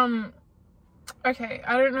 Okay.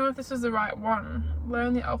 I don't know if this is the right one.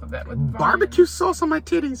 Learn the alphabet with barbecue sauce on my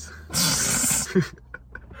titties.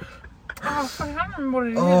 Oh, fuck, I can't remember what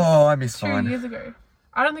it is. Oh, I missed 2 mine. years ago.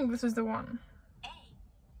 I don't think this is the one.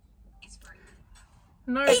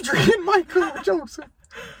 No. Adrian Michael Joseph.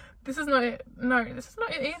 This is not it. No, this is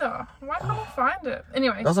not it either. Why can't I find it?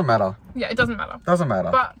 Anyway. Doesn't matter. Yeah, it doesn't matter. Doesn't matter.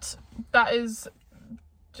 But that is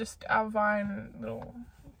just our Vine little...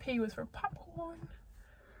 P was for popcorn.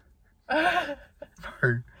 No.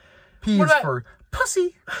 P is for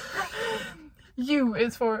pussy. U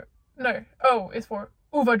is for... No. O is for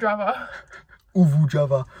Uva Java. Uvu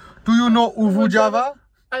Java. Do you know Uvu Java?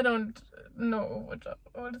 I don't know Uva Java.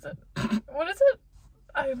 What is it? What is it?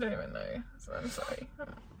 I don't even know. So I'm sorry.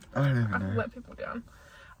 I don't even know. I've let people down.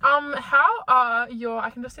 How are your... I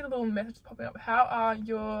can just see the little messages popping up. How are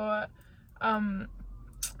your...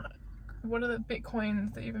 What are the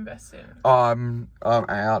bitcoins that you've invested in? I'm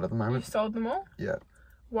out at the moment. You sold them all? Yeah.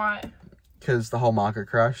 Why? Because the whole market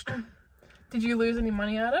crashed. Did you lose any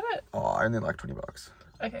money out of it? Oh, only like $20.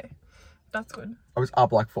 Okay. That's good. I was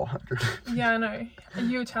up like 400. Yeah, I know.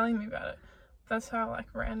 And you were telling me about it. That's how like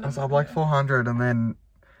random. I was up like 400 and then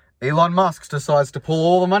Elon Musk decides to pull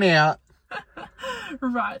all the money out.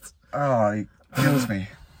 Right. Oh, he kills me.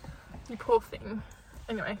 You poor thing.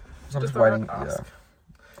 Anyway. So I'm just waiting. Yeah.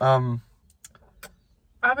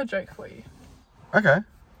 I have a joke for you. Okay.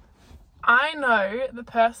 I know the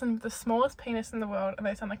person with the smallest penis in the world and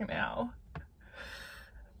they sound like an owl.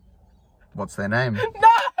 What's their name? No!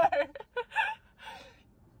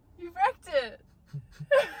 You wrecked it.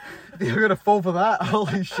 You're gonna fall for that?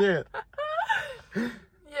 Holy shit.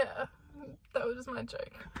 Yeah, that was just my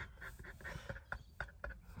joke.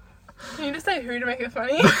 Can you just say who to make it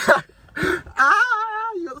funny? You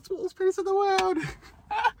got the smallest penis in the world.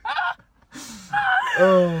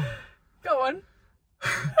 Oh. Go on.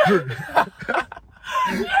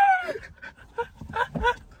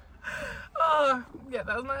 Oh, yeah,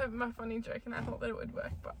 that was my funny joke, and I thought that it would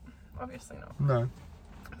work, but obviously not. No.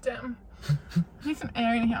 Damn. I need some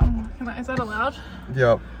air in here. Is that allowed?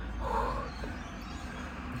 Yep.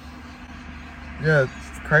 Yeah,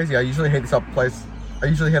 it's crazy. I usually heat up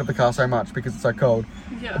the car so much because it's so cold.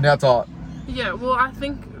 Yeah. And now it's hot. Yeah, well, I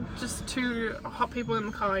think just 2 hot people in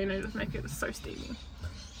the car, just make it so steamy.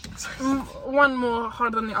 One more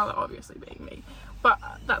hotter than the other, obviously, being me. But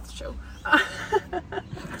that's chill.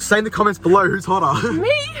 Say in the comments below who's hotter.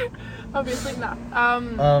 Me? Obviously, no. I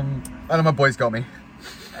know my boys got me.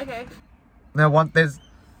 Okay. Now,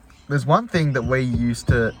 there's one thing that we used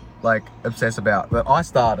to, like, obsess about that I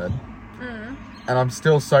started. And I'm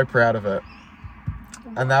still so proud of it.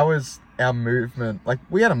 And that was our movement. Like,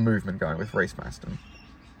 we had a movement going with Reese Maston.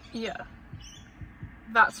 Yeah.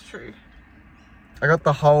 That's true. I got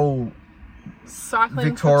the whole Cycling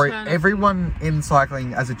Victoria, everyone in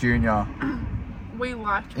cycling as a junior. We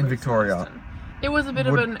liked in Reese Victoria. Maston. It was a bit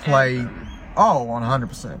of an play. anthem. Oh,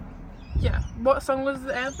 100%. Yeah. What song was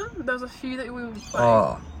the anthem? There was a few that we would play.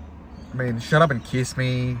 Oh, I mean, Shut Up and Kiss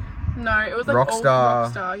Me. No, it was like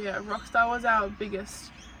Rockstar. Rockstar. Yeah, Rockstar was our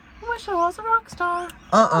biggest. I wish I was a rock star.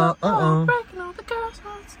 Breaking all the girls'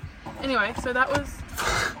 hearts. Anyway, so that was.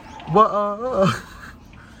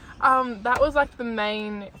 That was like the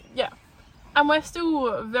main. Yeah. And we're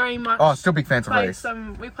still very much. Oh, still big fans of Reese.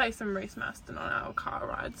 We play some Reese Maston on our car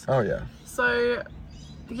rides. Oh yeah. So,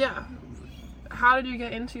 yeah. How did you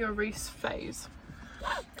get into your Reese phase?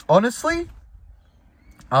 Honestly,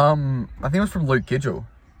 I think it was from Luke Gidgel.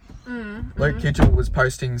 Luke Gidgel was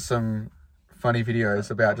posting some funny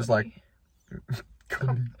videos about just like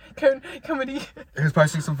comedy. He was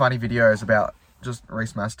posting some funny videos about just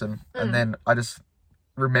Reese Maston, and then I just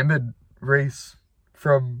remembered Reese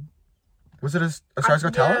from. Was it Australia's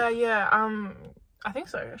Got Talent? Yeah. I think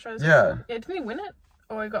so. Australia's Got Talent. Yeah, didn't he win it?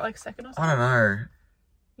 Or he got like second or something? I don't know.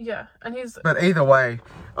 Yeah, and he's. But either way,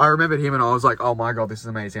 I remembered him and I was like, oh my god, this is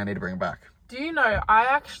amazing. I need to bring him back. Do you know, I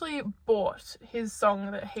actually bought his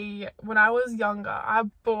song that when I was younger, I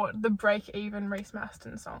bought the Break Even Reese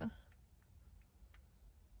Maston song.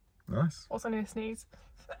 Nice. Also need to sneeze.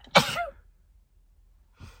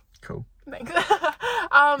 Cool. Thanks.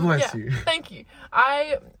 Bless you. Thank you.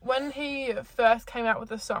 When he first came out with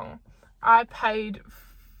the song, I paid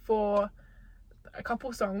for a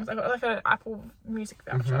couple songs. I got like an Apple Music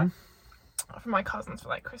voucher from my cousins for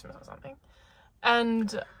like Christmas or something.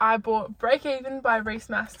 And I bought Break Even by Reese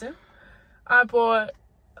Maston. I bought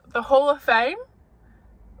The Hall of Fame.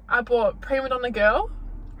 I bought Prima Donna Girl.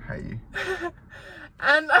 Hate you.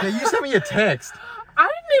 And yeah, you sent me a text. I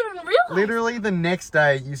didn't even realize. Literally the next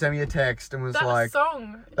day, you sent me a text and was like,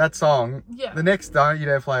 that song. Yeah. The next day, you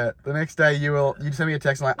don't play it. The next day, you sent me a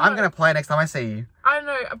text and like, I'm gonna play it next time I see you. I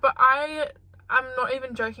know, but I'm not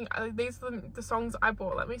even joking. These are the songs I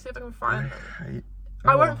bought. Let me see if I can find them.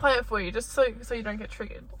 I won't play it for you, just so you don't get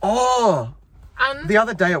triggered. Oh! And the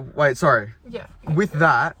other day Yeah. With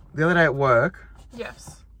that, the other day at work.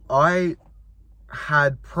 Yes. I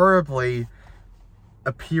had probably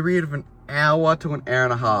a period of an hour to an hour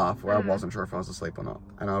and a half where I wasn't sure if I was asleep or not.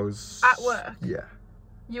 And I was... At work? Yeah.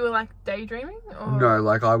 You were like daydreaming? Or No,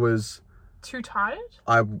 like I was... Too tired?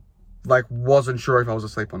 I like wasn't sure if I was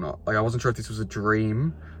asleep or not. Like I wasn't sure if this was a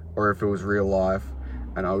dream or if it was real life.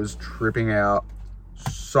 And I was tripping out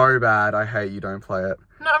so bad. I hate you, don't play it.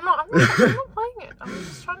 No, I'm not playing it. I'm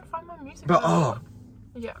just trying to find my music. But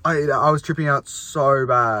yeah. I was tripping out so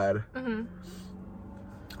bad.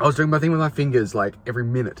 I was doing my thing with my fingers like every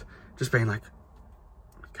minute. Just being like,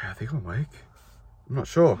 okay, I think I'm awake. I'm not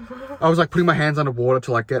sure. I was like putting my hands under water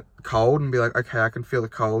to like get cold and be like, okay, I can feel the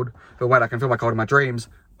cold. But wait, I can feel my cold in my dreams.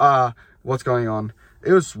 What's going on?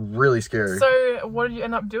 It was really scary. So what did you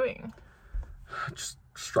end up doing? I just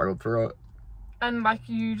struggled through it. And like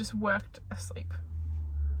you just worked asleep?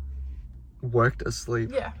 Worked asleep?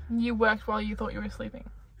 Yeah, you worked while you thought you were sleeping.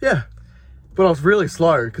 Yeah. But I was really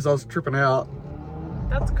slow because I was tripping out.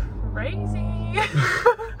 That's crazy.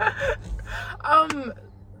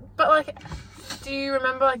 But like, do you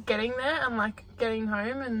remember like getting there and like getting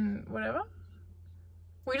home and whatever?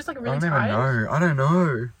 Were you just like really tired? I don't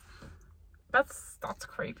know. That's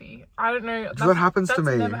creepy. I don't know. That happens to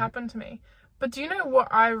me. That's never happened to me. But do you know what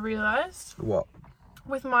I realised? What?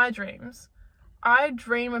 With my dreams, I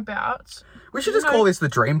dream about... We should just call this the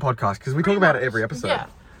Dream Podcast, because we talk about it every episode. Yeah.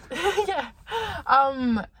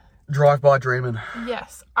 Yeah. Drive-by dreaming.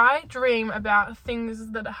 Yes. I dream about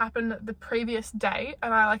things that happened the previous day,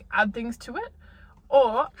 and I, like, add things to it.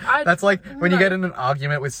 Or That's like when you get in an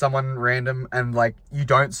argument with someone random and, like, you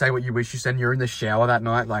don't say what you wish you said and you're in the shower that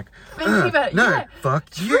night, like, thinking about it. No, yeah. fuck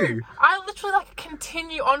you. I literally, like,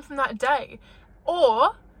 continue on from that day.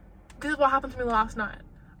 Or, this is what happened to me last night.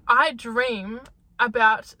 I dream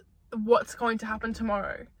about what's going to happen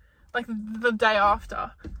tomorrow. Like, the day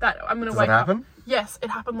after that I'm going to wake up. Does that happen? Yes, it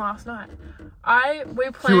happened last night. We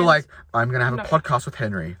planned... You were like, I'm going to have a podcast with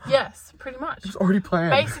Henry. Yes, pretty much. It was already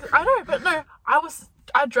planned. Basically, I know, but no,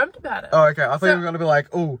 I dreamt about it. Oh, okay. I thought you were going to be like,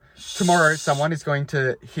 oh, tomorrow someone is going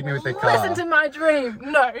to hit me with their car. Listen to my dream.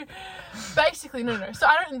 No. Basically, no. So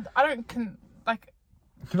I don't like...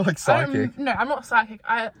 You're like psychic. No, I'm not psychic.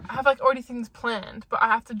 I have, like, already things planned, but I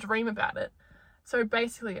have to dream about it. So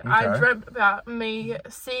basically, okay. I dreamt about me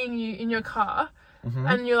seeing you in your car,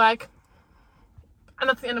 and you're like... And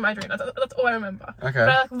that's the end of my dream. That's all I remember. Okay. But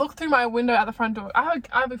I, like, look through my window at the front door. I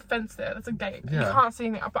have a fence there. That's a gate. Yeah. You can't see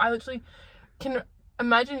me. But I literally can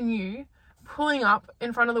imagine you pulling up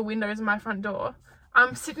in front of the windows of my front door.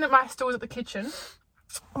 I'm sitting at my stools at the kitchen.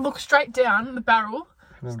 Look straight down the barrel.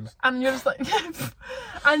 And you're just like...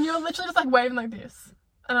 and you're literally just, like, waving like this.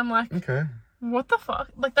 And I'm like... Okay. What the fuck?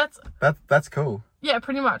 Like, that's cool. Yeah,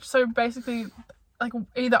 pretty much. So basically, like,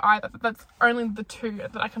 either. That's only the two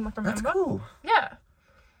that I can, like, remember. That's cool. Yeah.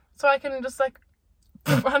 So I can just, like,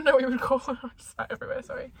 I don't know what you would call it. I'm just everywhere,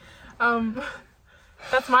 sorry.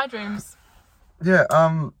 That's my dreams. Yeah,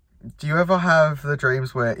 do you ever have the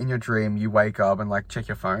dreams where in your dream you wake up and, like, check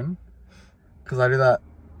your phone? Because I do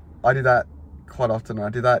that quite often. I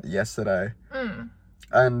did that yesterday.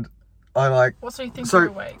 And I, like... What, so you think you're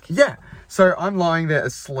awake? Yeah. So I'm lying there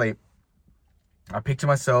asleep. I picture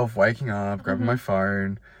myself waking up, grabbing my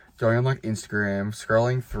phone, going on, like, Instagram,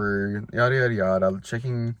 scrolling through, yada, yada, yada,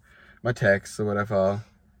 checking my texts or whatever.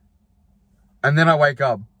 And then I wake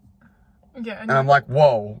up. Yeah. And I'm like,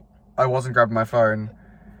 whoa, I wasn't grabbing my phone.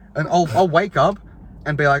 And I'll wake up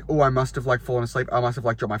and be like, oh, I must have, like, fallen asleep. I must have,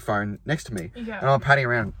 like, dropped my phone next to me. Yeah. And I'm patting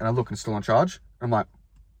around and I look and it's still on charge. I'm like,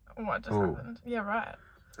 what just happened? Yeah, right.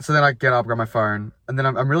 So then I get up, grab my phone, and then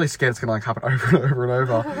I'm really scared it's going to, like, happen over and over and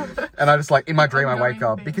over. And I just, like, in my dream, I wake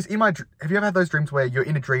up. Because have you ever had those dreams where you're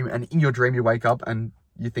in a dream and in your dream you wake up and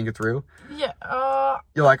you think it's real? Yeah.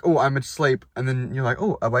 You're like, oh, I'm asleep. And then you're like,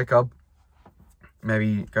 oh, I wake up.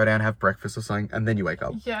 Maybe go down, have breakfast or something, and then you wake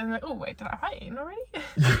up. Yeah, and like, oh, wait, did I eat already?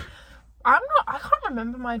 I can't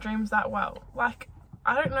remember my dreams that well. Like,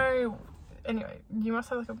 I don't know. Anyway, you must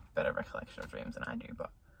have, like, a better recollection of dreams than I do, but...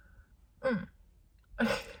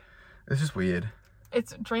 It's just weird.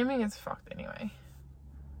 Dreaming is fucked anyway.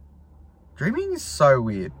 Dreaming is so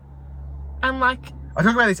weird. And, like... I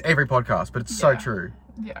talk about this every podcast, but it's so true.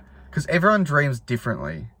 Yeah. Because everyone dreams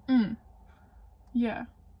differently. Yeah.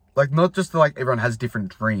 Like, not just like everyone has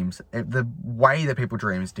different dreams. The way that people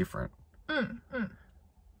dream is different.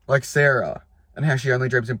 Like Sarah, and how she only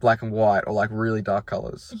dreams in black and white or, like, really dark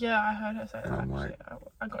colours. Yeah, I heard her say that, actually. Like,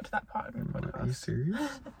 I got to that part of your podcast. Are you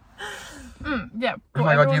serious? Yeah. Oh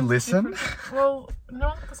my god, you listen? Well, no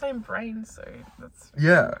one's got the same brain, so that's...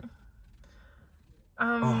 Yeah.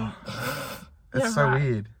 It's so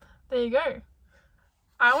weird. There you go.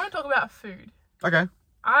 I want to talk about food. Okay.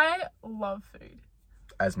 I love food.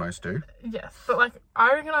 As most do. Yes, but, like,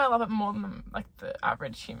 I reckon I love it more than, like, the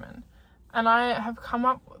average human. And I have come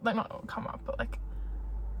up, like, not come up, but, like,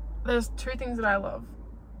 there's two things that I love.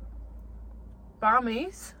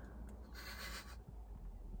 Barmies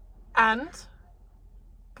and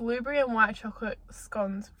blueberry and white chocolate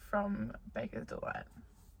scones from Baker's Delight.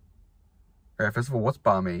 Okay, first of all, what's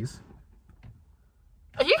barmies?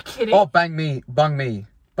 Are you kidding? Oh, bung me.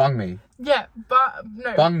 Yeah,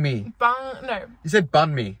 no. Bung me. No. You said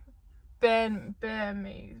bun me.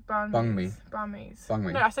 Barmies.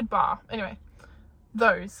 No, I said bar. Anyway,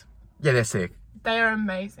 those. Yeah, they're sick. They are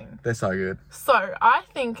amazing. They're so good. So, I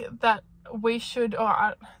think that we should,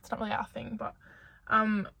 it's not really our thing, but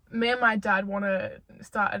me and my dad want to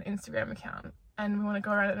start an Instagram account and we want to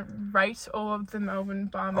go around and rate all of the Melbourne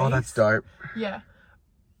barmies. Oh, that's dope. Yeah.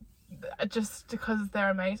 Just because they're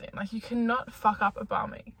amazing. Like, you cannot fuck up a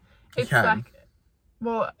barmy. It's like,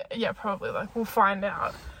 well, yeah, probably. Like, we'll find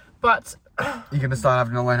out. But you're going to start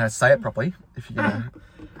having to learn how to say it properly if you're going to...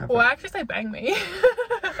 Well, I actually say bang me.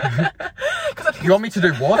 You want me to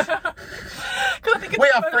do what? We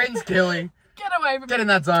are funny. friends, Keely. Get away from me. Get in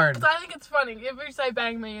that zone. Because I think it's funny if we say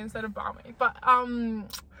bang me instead of bar me. But,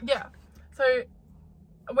 yeah. So,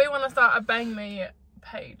 we want to start a bang me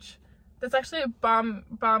page. There's actually a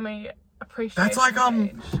barmy appreciation That's like,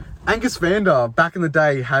 page. Angus Vander back in the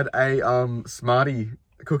day had a, Smartie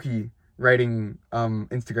cookie rating,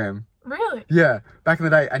 Instagram. Really? Yeah, back in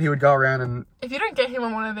the day, and he would go around and... If you don't get him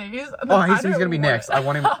on one of these... he's gonna be next. I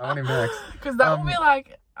want him next. Because that will be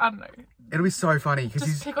like, I don't know. It'll be so funny, because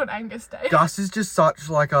Just pick on Angus Day. Gus is just such,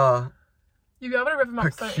 like, a... You'll be able to rip him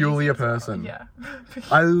up peculiar so easy person. Yeah.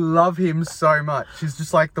 I love him so much. He's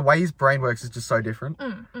just like, the way his brain works is just so different.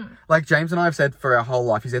 Like, James and I have said for our whole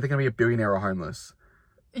life, he's either going to be a billionaire or homeless.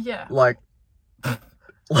 Yeah. Like,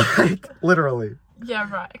 literally. Yeah,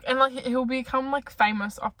 right. And, like, he'll become, like,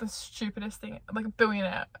 famous off the stupidest thing. Like, a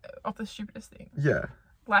billionaire off the stupidest thing. Yeah.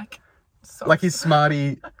 Like... Like his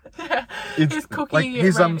Smartie... yeah. His cookie like,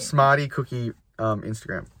 his, rating. Smartie cookie,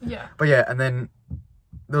 Instagram. Yeah. But yeah, and then...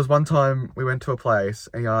 There was one time we went to a place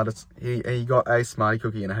and he got a Smartie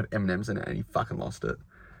cookie and it had M&Ms in it and he fucking lost it.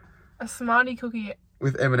 A Smartie cookie?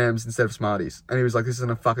 With M&Ms instead of Smarties. And he was like, this isn't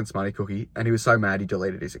a fucking Smartie cookie. And he was so mad he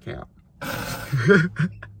deleted his account. That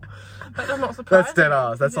does not surprise That's dead me.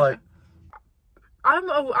 ass. That's like...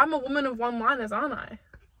 I'm a woman of one-liners, aren't I?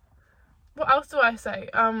 What else do I say?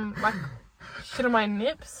 Like, shit on my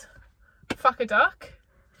nips? Fuck a duck?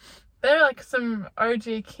 They're like some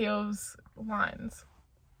OG Keels lines.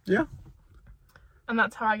 Yeah. And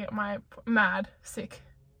that's how I get my mad sick.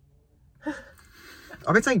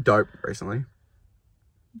 I've been saying dope recently.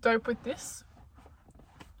 Dope with this?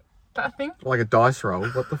 That thing? Like a dice roll.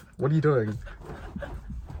 What are you doing?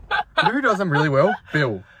 You know who does them really well?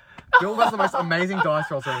 Bill. Bill does the most amazing dice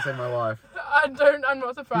rolls I've ever seen in my life. I'm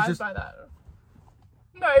not surprised by that.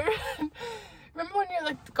 No. Remember when you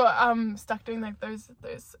like got stuck doing like those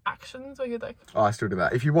actions where you're like... Oh, I still do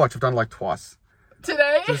that. If you watch, I've done it like twice.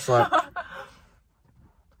 Today? Just like...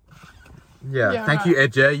 Yeah, thank you,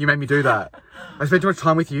 Edger. You made me do that. I spend too much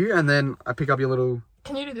time with you and then I pick up your little...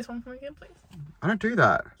 Can you do this one for me again, please? I don't do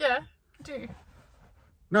that. Yeah, do.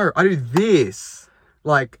 No, I do this.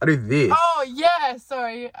 Like, I do this. Oh, yeah,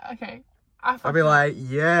 sorry. Okay. I'll be like,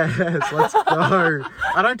 yes, let's go.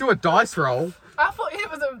 I don't do a dice roll. I thought it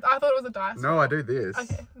was a dice roll. No, I do this.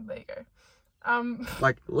 Okay, there you go.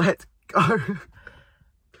 Like, let's go.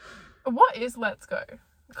 What is let's go?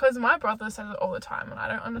 Because my brother says it all the time and I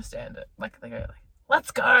don't understand it. Like, they go like, let's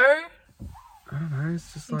go. I don't know,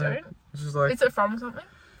 it's just You like... don't? It's just like... Is it from something?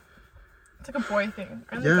 It's like a boy thing.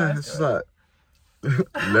 Only Yeah, guys it's do just it.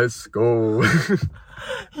 like... Let's go.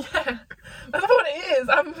 Yeah, that's what it is.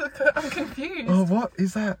 I'm confused. Oh, what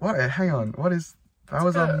is that? What? Hang on. What is... That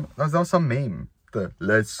was some meme. The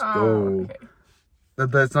let's go. Okay.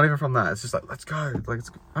 It's not even from that. It's just like, let's go. Like,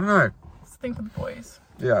 I don't know. It's a thing for the boys.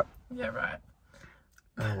 Yeah. Yeah, right.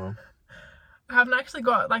 Oh, well. I haven't actually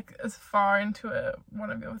got like as far into one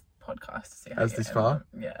of your podcasts to see how As you this end far?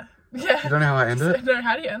 them. Yeah. Yeah. You don't know how I end it? No,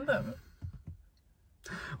 how do you end them?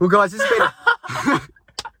 Well, guys, this has been...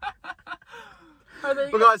 Oh, there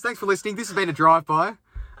you Well, go. guys, thanks for listening. This has been a drive-by.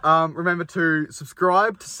 Remember to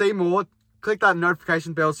subscribe to see more. Click that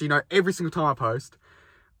notification bell so you know every single time I post.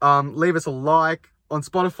 Leave us a like on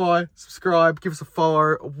Spotify. Subscribe. Give us a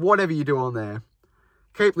follow. Whatever you do on there.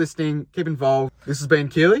 Keep listening. Keep involved. This has been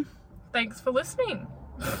Keely. Thanks for listening.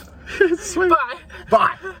 Sweet. Bye.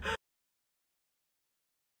 Bye.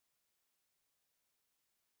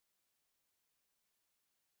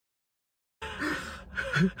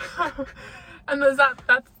 And that's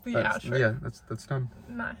the outro. Yeah, that's done.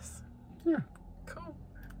 Nice. Yeah. Cool.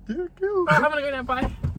 Yeah, cool. Right, I'm gonna go now. Bye.